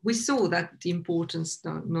 So we saw that the importance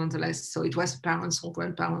nonetheless. So it was parents or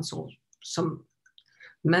grandparents or some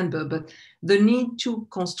member, but the need to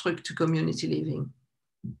construct community living,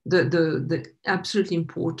 the absolute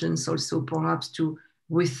importance also perhaps to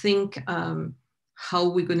rethink how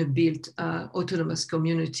we're going to build autonomous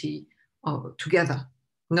community together,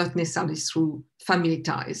 not necessarily through family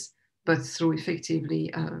ties, but through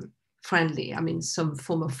effectively friendly, I mean, some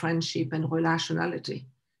form of friendship and relationality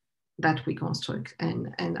that we construct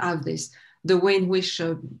and have this. The way in which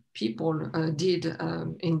people did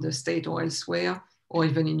in the state or elsewhere, or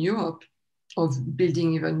even in Europe, of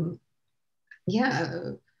building even,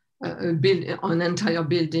 an entire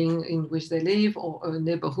building in which they live or a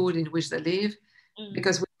neighborhood in which they live,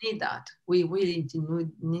 because we need that. We really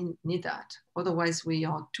need that. Otherwise, we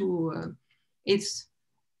are too. It's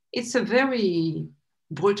a very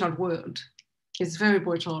brutal world. It's very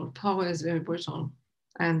brutal. Power is very brutal,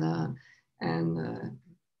 and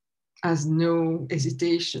has no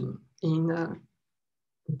hesitation in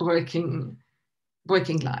breaking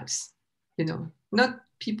lives. You know, not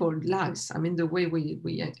people lives. I mean, the way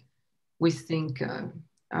we think.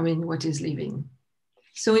 I mean, what is living.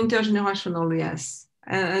 So intergenerational, yes.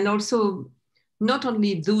 And also not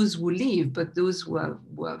only those who live, but those who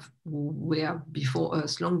were before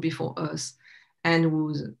us, long before us, and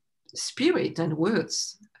whose spirit and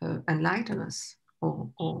words enlighten us or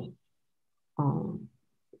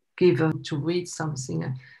give us to read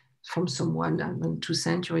something from someone 2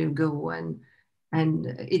 centuries ago. And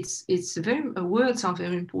it's very, words are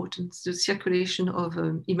very important. The circulation of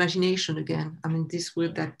imagination again. I mean, this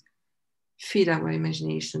word that feed our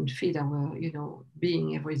imagination, feed our, you know,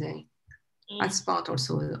 being every day. That's part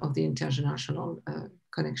also of the intergenerational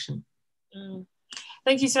connection.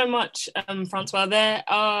 Thank you so much, Françoise. There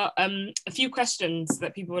are a few questions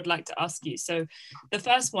that people would like to ask you. So the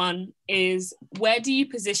first one is, where do you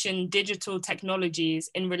position digital technologies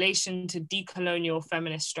in relation to decolonial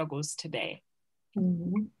feminist struggles today?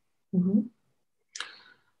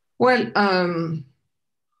 Well,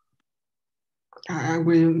 I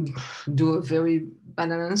will do a very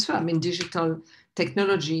banal answer. I mean, digital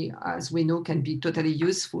technology, as we know, can be totally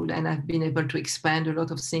useful, and I've been able to expand a lot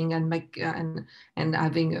of things and make and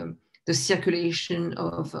having the circulation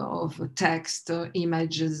of text,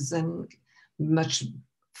 images, and much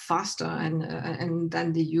faster and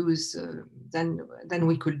than they use than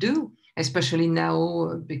we could do, especially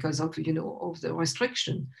now because of, you know, of the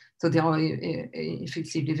restriction. So they are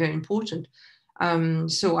effectively very important.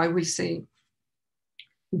 So I will say,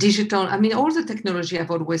 digital, I mean, all the technology have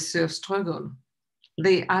always served struggle.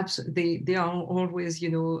 They are always, you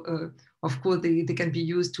know, of course, they can be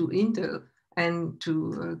used to hinder and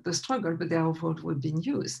to the struggle, but they have always been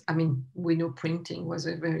used. I mean, we know printing was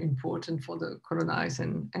very important for the colonized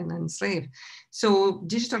and enslaved. So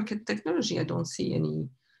digital technology, I don't see any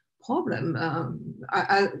problem.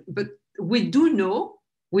 But we do know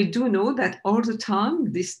that all the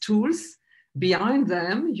time, these tools, behind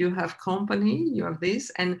them, you have company, you have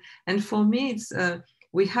this. And for me, it's,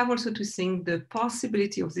 we have also to think the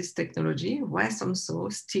possibility of this technology rests also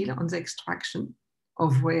still on the extraction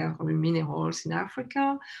of rare minerals in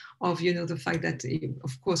Africa, of the fact that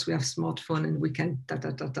of course we have smartphone and we can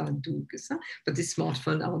do this, but the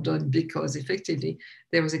smartphones are done because effectively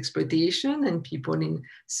there was exploitation and people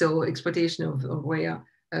so exploitation of rare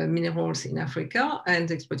minerals in Africa and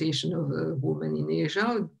exploitation of women in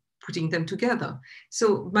Asia, putting them together.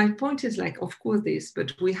 So my point is like, of course this,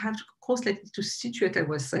 but we have to constantly to situate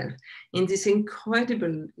ourselves in this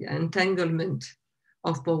incredible entanglement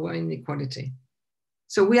of power inequality.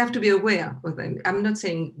 So we have to be aware of them. I'm not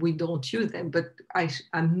saying we don't use them, but I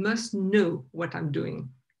must know what I'm doing.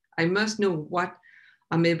 I must know what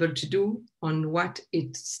I'm able to do on what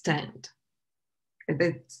it stands.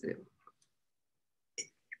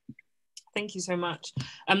 Thank you so much.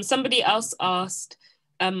 Somebody else asked,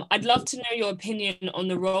 I'd love to know your opinion on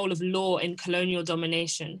the role of law in colonial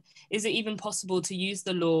domination. Is it even possible to use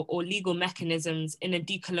the law or legal mechanisms in a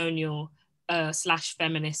decolonial /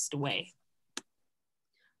 feminist way?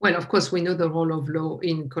 Well, of course, we know the role of law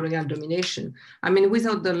in colonial domination. I mean,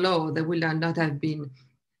 without the law, there will not have been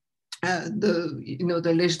the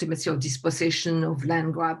legitimacy of dispossession, of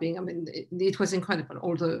land grabbing. I mean, it was incredible.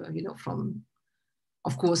 All the, from,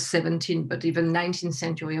 of course, 17th, but even 19th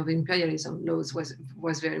century of imperialism laws was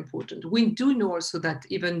very important. We do know also that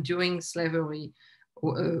even during slavery,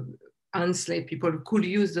 enslaved people could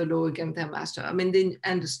use the law against their master. I mean, they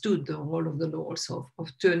understood the role of the law also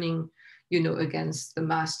of turning against the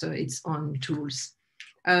master, its own tools.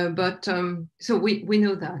 So we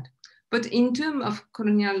know that. But in terms of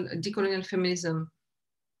decolonial feminism,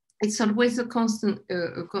 it's always a constant,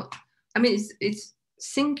 I mean, it's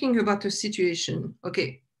thinking about a situation.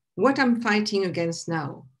 Okay, what I'm fighting against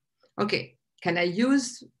now? Okay, can I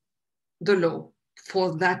use the law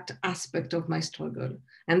for that aspect of my struggle?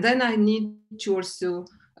 And then I need to also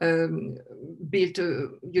build,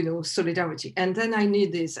 solidarity. And then I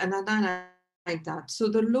need this, and then I like that. So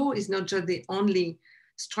the law is not just the only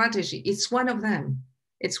strategy. It's one of them.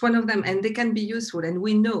 It's one of them, and they can be useful. And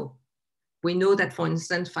we know that, for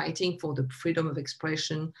instance, fighting for the freedom of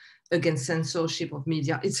expression against censorship of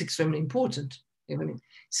media, it's extremely important. You know what I mean?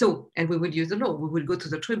 So, and we will use the law. We will go to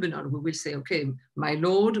the tribunal. We will say, okay, my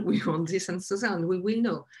lord, we want this and so on. We will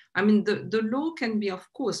know. I mean, the law can be,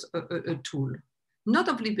 of course, a tool, not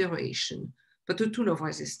of liberation, but a tool of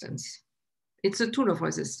resistance. It's a tool of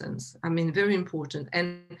resistance. I mean, very important.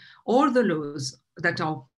 And all the laws that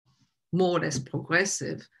are more or less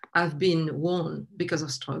progressive have been won because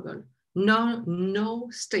of struggle. No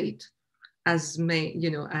state has voted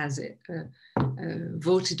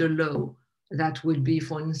a law that will be,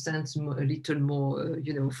 for instance, a little more,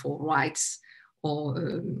 for rights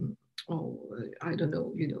or I don't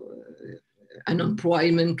know, an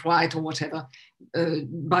employment right or whatever,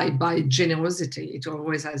 by generosity. It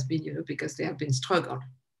always has been, because there have been struggle.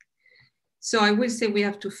 So I will say we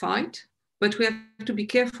have to fight, but we have to be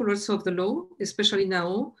careful also of the law, especially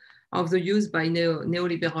now, of the use by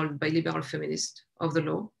liberal feminists of the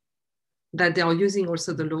law, that they are using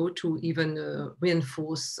also the law to even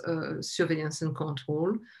reinforce surveillance and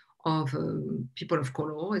control of people of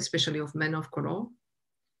color, especially of men of color.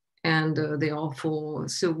 And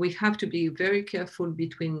so we have to be very careful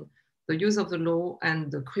between the use of the law and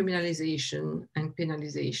the criminalization and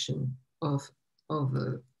penalization of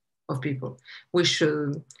people, which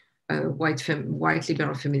white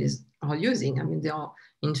liberal feminists are using. I mean, they are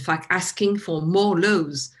in fact asking for more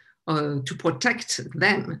laws to protect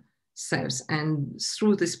themselves, and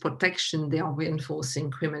through this protection, they are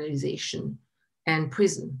reinforcing criminalization and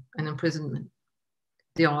prison and imprisonment.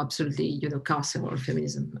 They are absolutely, carceral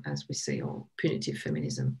feminism, as we say, or punitive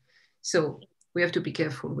feminism. So we have to be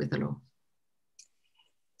careful with the law.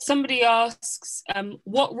 Somebody asks,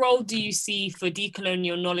 what role do you see for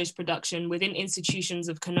decolonial knowledge production within institutions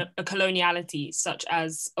of coloniality, such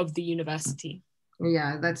as of the university?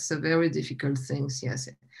 Yeah, that's a very difficult thing, yes.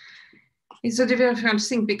 It's a difficult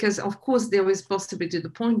thing because, of course, there is possibility. The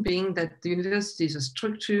point being that the university is a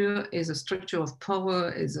structure of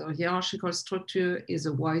power, is a hierarchical structure, is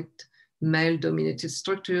a white male-dominated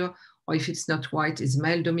structure, or if it's not white, is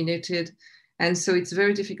male-dominated. And so it's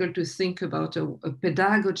very difficult to think about a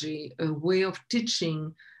pedagogy, a way of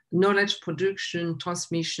teaching knowledge production,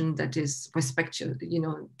 transmission that is respected,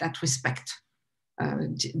 that respect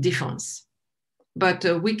difference. But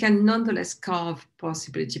we can nonetheless carve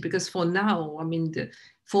possibility, because for now, I mean,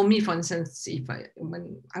 for me, for instance,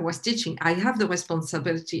 when I was teaching, I have the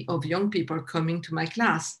responsibility of young people coming to my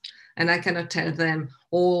class, and I cannot tell them,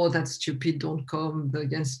 oh, that's stupid, don't come, the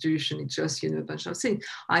institution, it's just, a bunch of things.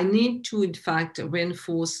 I need to, in fact,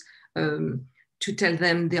 reinforce, to tell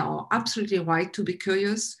them they are absolutely right to be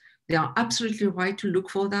curious. They are absolutely right to look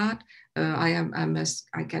for that.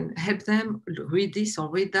 I can help them read this or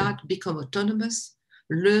read that, become autonomous,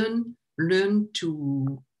 learn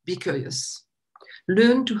to be curious.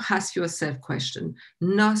 Learn to ask yourself questions.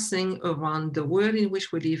 Nothing around the world in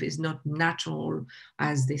which we live is not natural,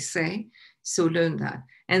 as they say. So learn that.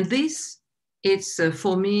 And this, it's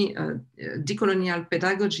for me, decolonial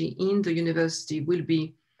pedagogy in the university will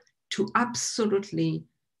be to absolutely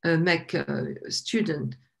make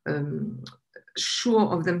students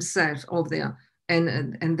sure of themselves,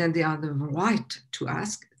 and then they have the right to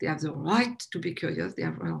ask, they have the right to be curious, they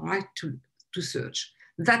have a right to search.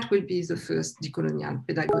 That will be the first decolonial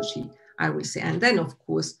pedagogy, I will say. And then, of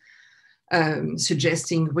course,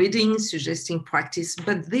 suggesting reading, suggesting practice,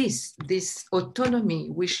 but this autonomy,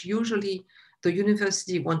 which usually the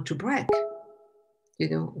university want to break,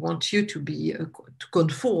 want you to be, to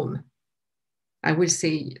conform. I will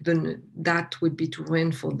say then that would be to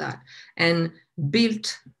reinforce that and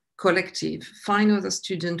build collective, find other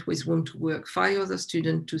students with whom to work, find other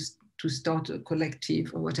students to start a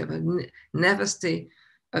collective or whatever. Never stay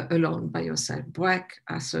alone by yourself. Break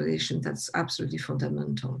isolation, that's absolutely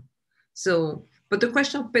fundamental. So, but the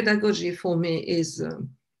question of pedagogy for me is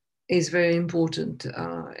very important,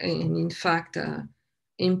 and in fact,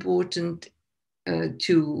 important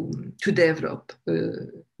to develop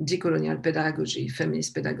decolonial pedagogy,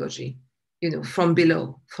 feminist pedagogy, from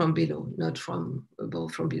below, not from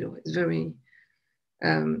above, from below. It's very,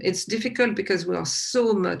 it's difficult because we are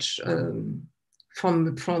so much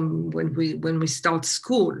from when we start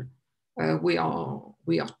school, we are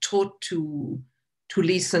taught to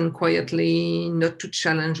listen quietly, not to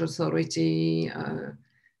challenge authority,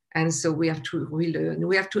 and so we have to relearn.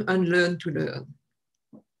 We have to unlearn to learn.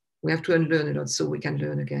 We have to unlearn a lot so we can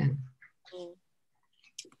learn again.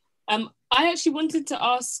 I actually wanted to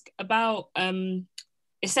ask about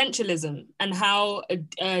essentialism and how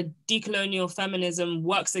decolonial feminism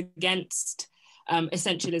works against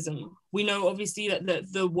essentialism. We know obviously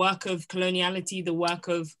that the work of coloniality, the work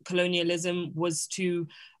of colonialism was to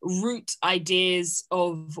root ideas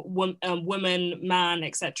of woman, man,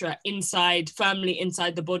 etc., firmly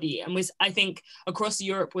inside the body. And I think across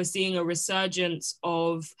Europe, we're seeing a resurgence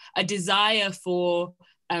of a desire for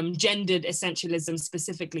gendered essentialism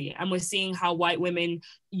specifically. And we're seeing how white women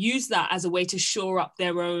use that as a way to shore up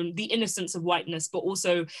the innocence of whiteness, but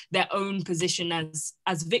also their own position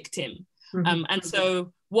as victim. Mm-hmm. And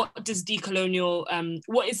so what is the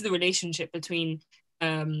relationship between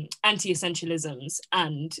anti-essentialisms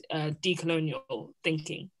and decolonial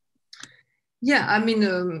thinking? Yeah, I mean,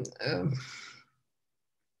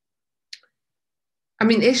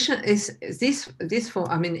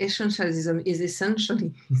 essentialism is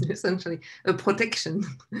essentially a protection.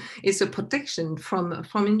 It's a protection from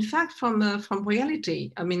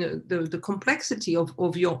reality. I mean, the complexity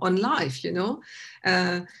of your own life,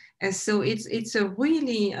 and so it's a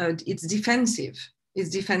really it's defensive. It's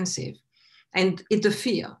defensive, and it's a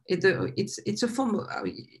fear. It's a form of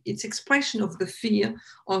it's expression of the fear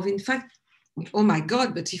of, in fact, oh my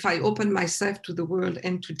God, but if I open myself to the world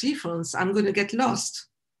and to difference, I'm going to get lost.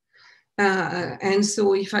 And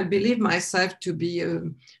so if I believe myself to be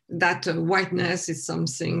that whiteness is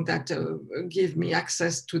something that give me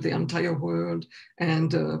access to the entire world,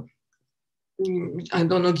 and I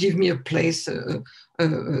don't know, give me a place, a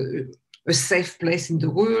safe place in the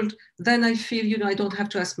world, then I feel, I don't have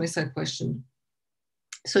to ask myself questions.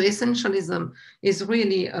 So essentialism is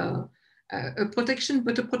really a protection,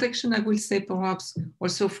 but a protection, I will say, perhaps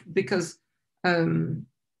also because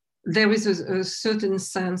there is a certain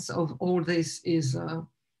sense of all this is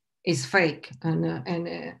fake, and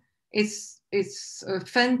it's a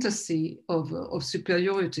fantasy of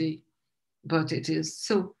superiority, but it is.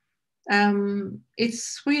 So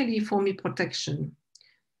it's really, for me, protection.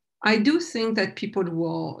 I do think that people who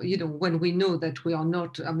are, when we know that we are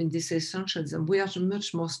not, this essentialism, we are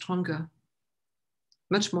much more stronger.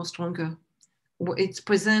 It's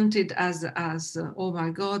presented as oh my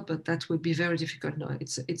God, but that would be very difficult. No,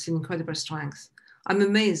 it's incredible strength. I'm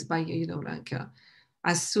amazed by,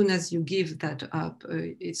 as soon as you give that up,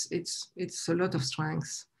 it's a lot of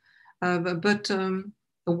strength. But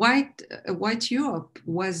white Europe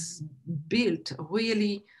was built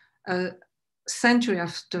really century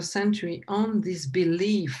after century on this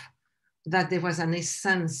belief that there was an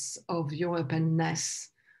essence of Europeanness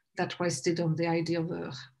that rested on the idea of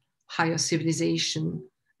a higher civilization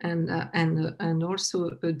and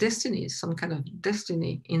also a destiny, some kind of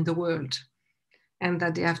destiny in the world, and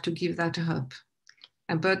that they have to give that up.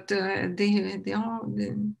 But they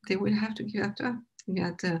will have to give that up.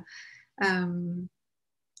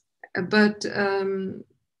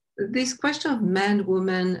 This question of man,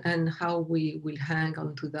 woman, and how we will hang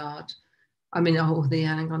on to that, I mean, how they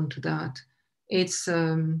hang on to that, it's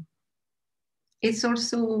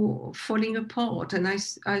also falling apart. And I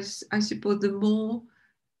suppose the more,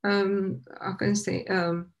 how can I say,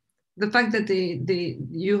 the fact that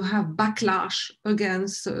you have backlash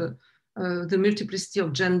against the multiplicity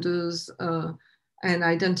of genders and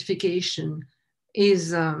identification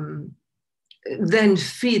is then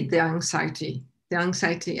feed the anxiety. The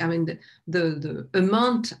anxiety, I mean, the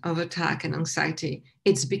amount of attack and anxiety,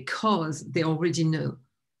 it's because they already know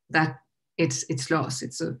that it's lost.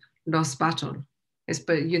 It's a lost battle,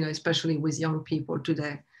 especially with young people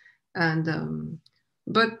today. And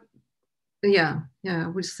but yeah, I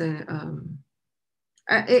would say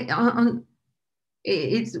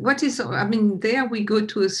it's what is. I mean, there we go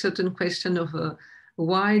to a certain question of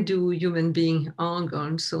why do human beings hang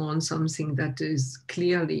on so on something that is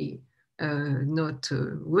clearly not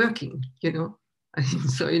working,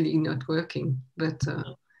 it's really not working, but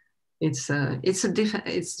it's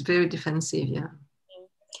very defensive.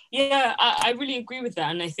 Yeah, I really agree with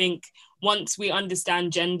that. And I think once we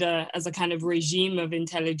understand gender as a kind of regime of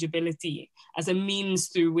intelligibility, as a means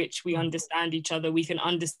through which we understand each other, we can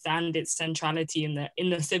understand its centrality in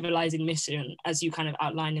the civilizing mission, as you kind of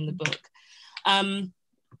outline in the book.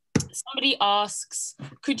 Somebody asks,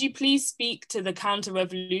 could you please speak to the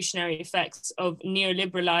counter-revolutionary effects of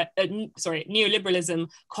neoliberalism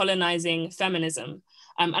colonizing feminism?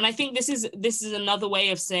 And I think this is another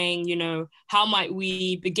way of saying, how might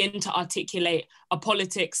we begin to articulate a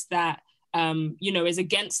politics that, is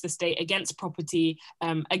against the state, against property,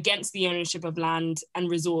 against the ownership of land and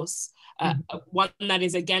resource, one that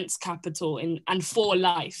is against capital and for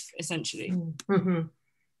life, essentially. Mm-hmm.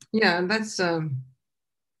 Yeah, that's...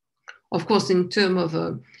 of course, in terms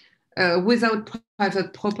of without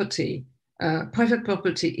private property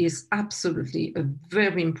is absolutely a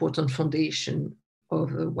very important foundation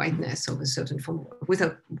of whiteness of a certain form.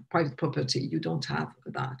 Without private property, you don't have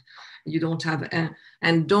that. You don't have,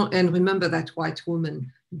 and remember that white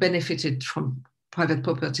women benefited from private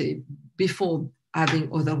property before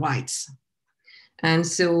having other rights. And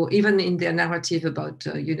so even in their narrative about,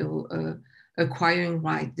 acquiring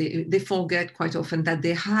right, they forget quite often that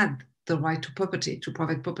they had the right to property, to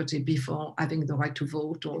private property, before having the right to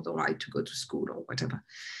vote or the right to go to school or whatever.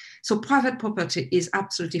 So private property is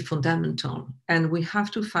absolutely fundamental, and we have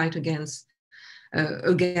to fight against,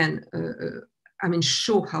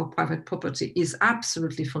 show how private property is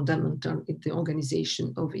absolutely fundamental in the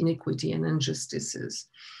organization of inequity and injustices,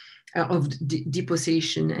 of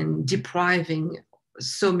depossession and depriving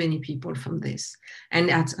so many people from this, and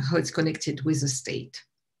that's how it's connected with the state.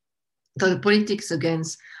 So the politics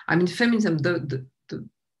against, feminism, the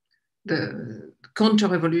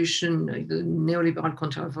counter-revolution, the neoliberal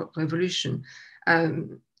counter-revolution,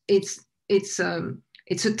 it's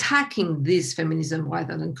attacking this feminism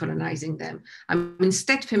rather than colonizing them.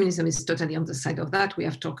 State feminism is totally on the side of that. We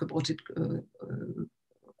have talked about it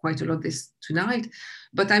quite a lot this tonight,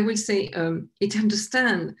 but I will say it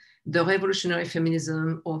understands the revolutionary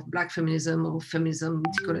feminism or Black feminism or feminism,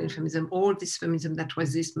 decolonial feminism, all this feminism that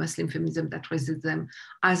resists, Muslim feminism that resists them,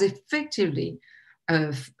 as effectively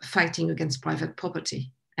fighting against private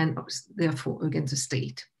property and therefore against the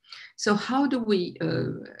state. So how do we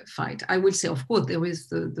fight? I will say, of course, there is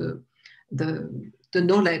the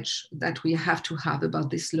knowledge that we have to have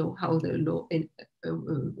about this law, how the law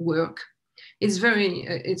work. We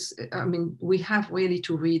have really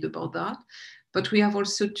to read about that, but we have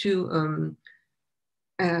also to,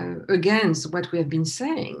 against what we have been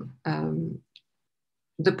saying,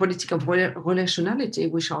 the politic of relationality,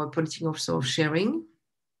 which are a politic also of sharing,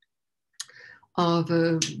 of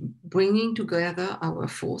bringing together our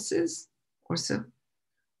forces also.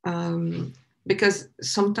 Because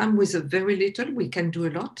sometimes with a very little, we can do a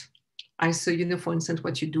lot. I saw, for instance,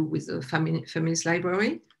 what you do with the feminist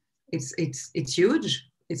library. It's huge.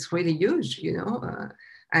 It's really huge,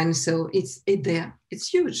 and so it's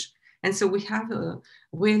huge. And so we have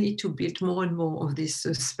really to build more and more of this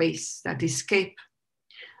space that escape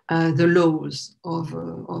the laws of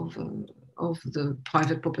the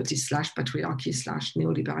private property / patriarchy /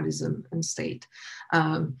 neoliberalism and state.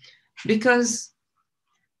 Because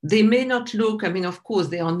they may not look, I mean, of course,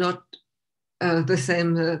 they are not the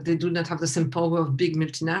same, they do not have the same power of big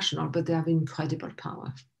multinational, but they have incredible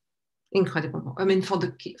power. Incredible power. I mean, for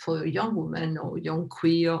a young woman or young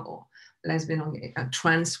queer or lesbian or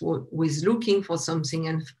trans who is looking for something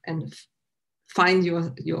and find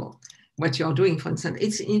what you're doing, for instance,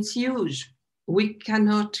 it's huge. We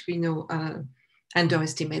cannot,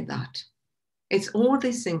 underestimate that. It's all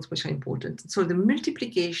these things which are important. So the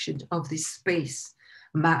multiplication of this space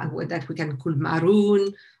that we can call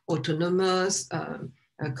maroon, autonomous,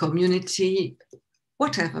 community,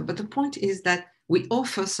 whatever. But the point is that we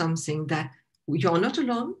offer something that you're not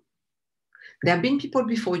alone. There have been people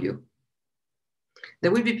before you.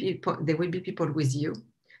 There will be people with you.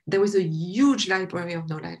 There is a huge library of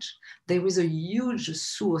knowledge. There is a huge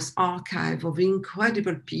source archive of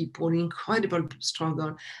incredible people, incredible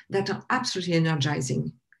struggle that are absolutely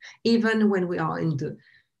energizing. Even when we are in the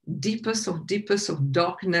deepest of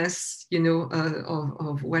darkness,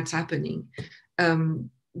 of what's happening,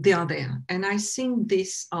 they are there. And I think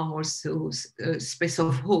these are also a space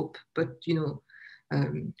of hope, but,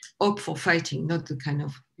 hope for fighting, not the kind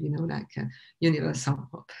of, universal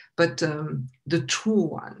hope, but the true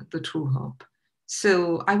one, the true hope.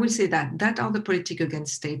 So I will say that are the politics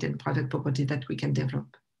against state and private property that we can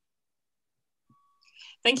develop.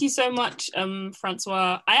 Thank you so much,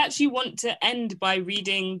 Françoise. I actually want to end by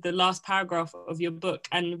reading the last paragraph of your book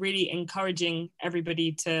and really encouraging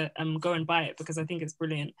everybody to go and buy it because I think it's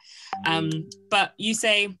brilliant. But you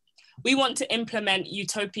say, we want to implement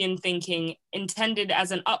utopian thinking intended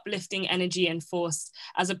as an uplifting energy and force,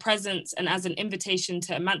 as a presence and as an invitation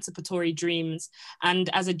to emancipatory dreams, and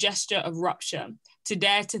as a gesture of rupture, to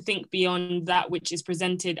dare to think beyond that which is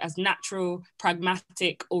presented as natural,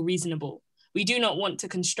 pragmatic, or reasonable. We do not want to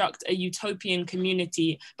construct a utopian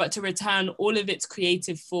community, but to return all of its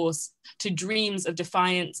creative force to dreams of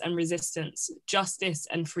defiance and resistance, justice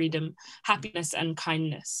and freedom, happiness and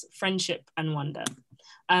kindness, friendship and wonder.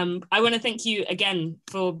 I want to thank you again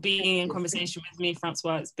for being in conversation with me,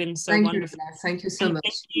 Françoise. It's been so wonderful. Thank you so much.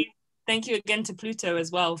 Thank you again to Pluto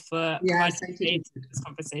as well for providing this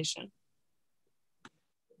conversation.